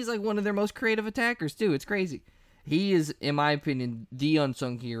like one of their most creative attackers too. It's crazy. He is, in my opinion, the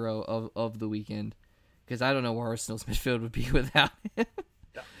unsung hero of the weekend. Because I don't know where Arsenal's midfield would be without him.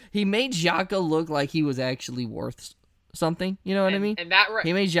 He made Xhaka look like he was actually worth something. You know what I mean? And that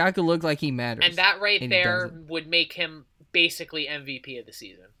he made Xhaka look like he matters. And that there would make him basically MVP of the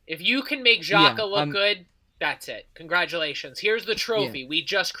season. If you can make Xhaka look good, that's it. Congratulations. Here's the trophy. Yeah. We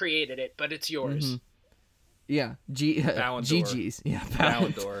just created it, but it's yours. Mm-hmm. Yeah. GG's. Yeah,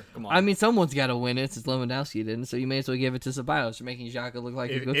 Ballon d'Or. Come on. I mean, someone's got to win it since Lewandowski didn't, so you may as well give it to Ceballos for making Xhaka look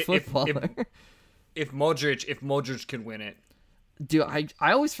like a good footballer. If Modric can win it. Dude,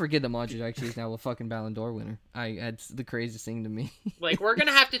 I always forget that Modric actually is now a fucking Ballon d'Or winner. That's the craziest thing to me. Like we're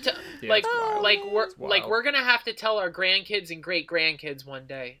gonna have to tell, we're gonna have to tell our grandkids and great grandkids one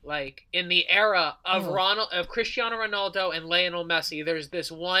day. Like in the era of Cristiano Ronaldo and Lionel Messi, there's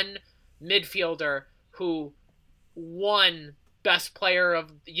this one midfielder who won best player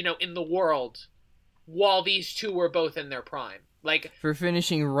of in the world, while these two were both in their prime. Like for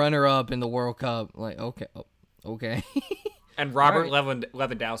finishing runner-up in the World Cup. Like okay. And Robert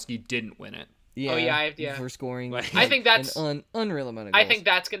Lewandowski didn't win it. Yeah. Oh yeah. For scoring. I think that's an unreal amount of goals. I think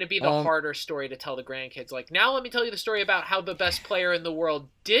that's going to be the harder story to tell the grandkids. Like now, let me tell you the story about how the best player in the world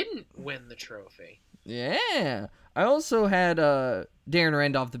didn't win the trophy. Yeah. I also had Darren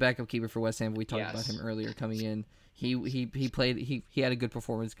Randolph, the backup keeper for West Ham. We talked about him earlier coming in. He played. He had a good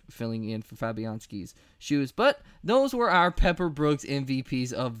performance filling in for Fabianski's shoes. But those were our Pepper Brooks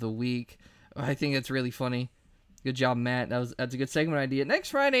MVPs of the week. I think that's really funny. Good job, Matt. That's a good segment idea. Next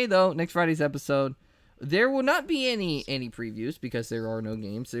Friday's episode, there will not be any previews because there are no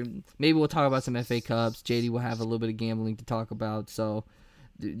games. So maybe we'll talk about some FA Cups. JD will have a little bit of gambling to talk about. So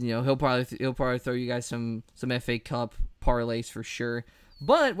he'll probably throw you guys some FA Cup parlays for sure.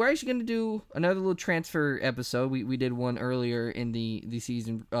 But we're actually going to do another little transfer episode. We did one earlier in the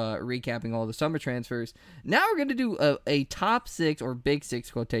season, recapping all the summer transfers. Now we're going to do a top 6 or big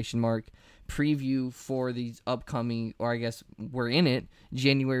 6 quotation mark preview for these upcoming, or I guess we're in it,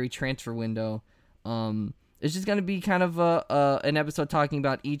 January transfer window. It's just going to be kind of an episode talking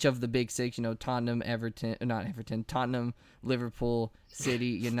about each of the big 6, Tottenham, Tottenham, Liverpool, City,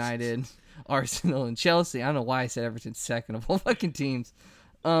 United, Arsenal, and Chelsea. I don't know why I said Everton second of all fucking teams.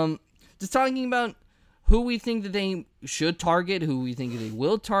 Just talking about who we think that they should target, who we think they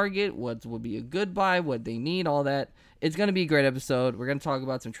will target, what would be a good buy, what they need, all that. It's going to be a great episode. We're going to talk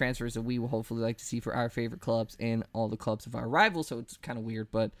about some transfers that we will hopefully like to see for our favorite clubs and all the clubs of our rivals, so it's kind of weird,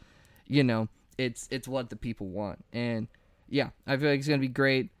 but, it's what the people want. And, yeah, I feel like it's going to be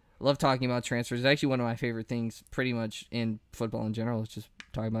great. Love talking about transfers. It's actually one of my favorite things pretty much in football in general. It's just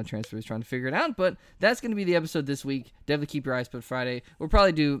talking about transfers, trying to figure it out. But that's going to be the episode this week. Definitely keep your eyes peeled Friday. We'll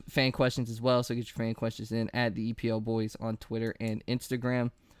probably do fan questions as well, so get your fan questions in at the EPL Boys on Twitter and Instagram.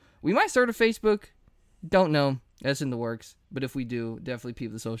 We might start a Facebook. Don't know. That's in the works. But if we do, definitely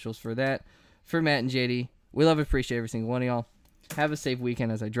peep the socials for that. For Matt and JD, we love and appreciate every single one of y'all. Have a safe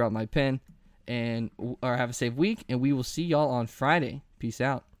weekend as I drop my pen. Or have a safe week, and we will see y'all on Friday. Peace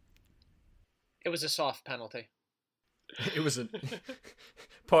out. It was a soft penalty. It was a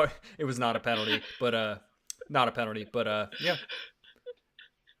part. It was not a penalty, but yeah.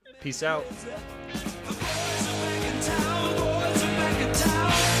 Peace out. The boys are back in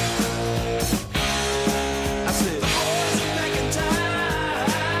town.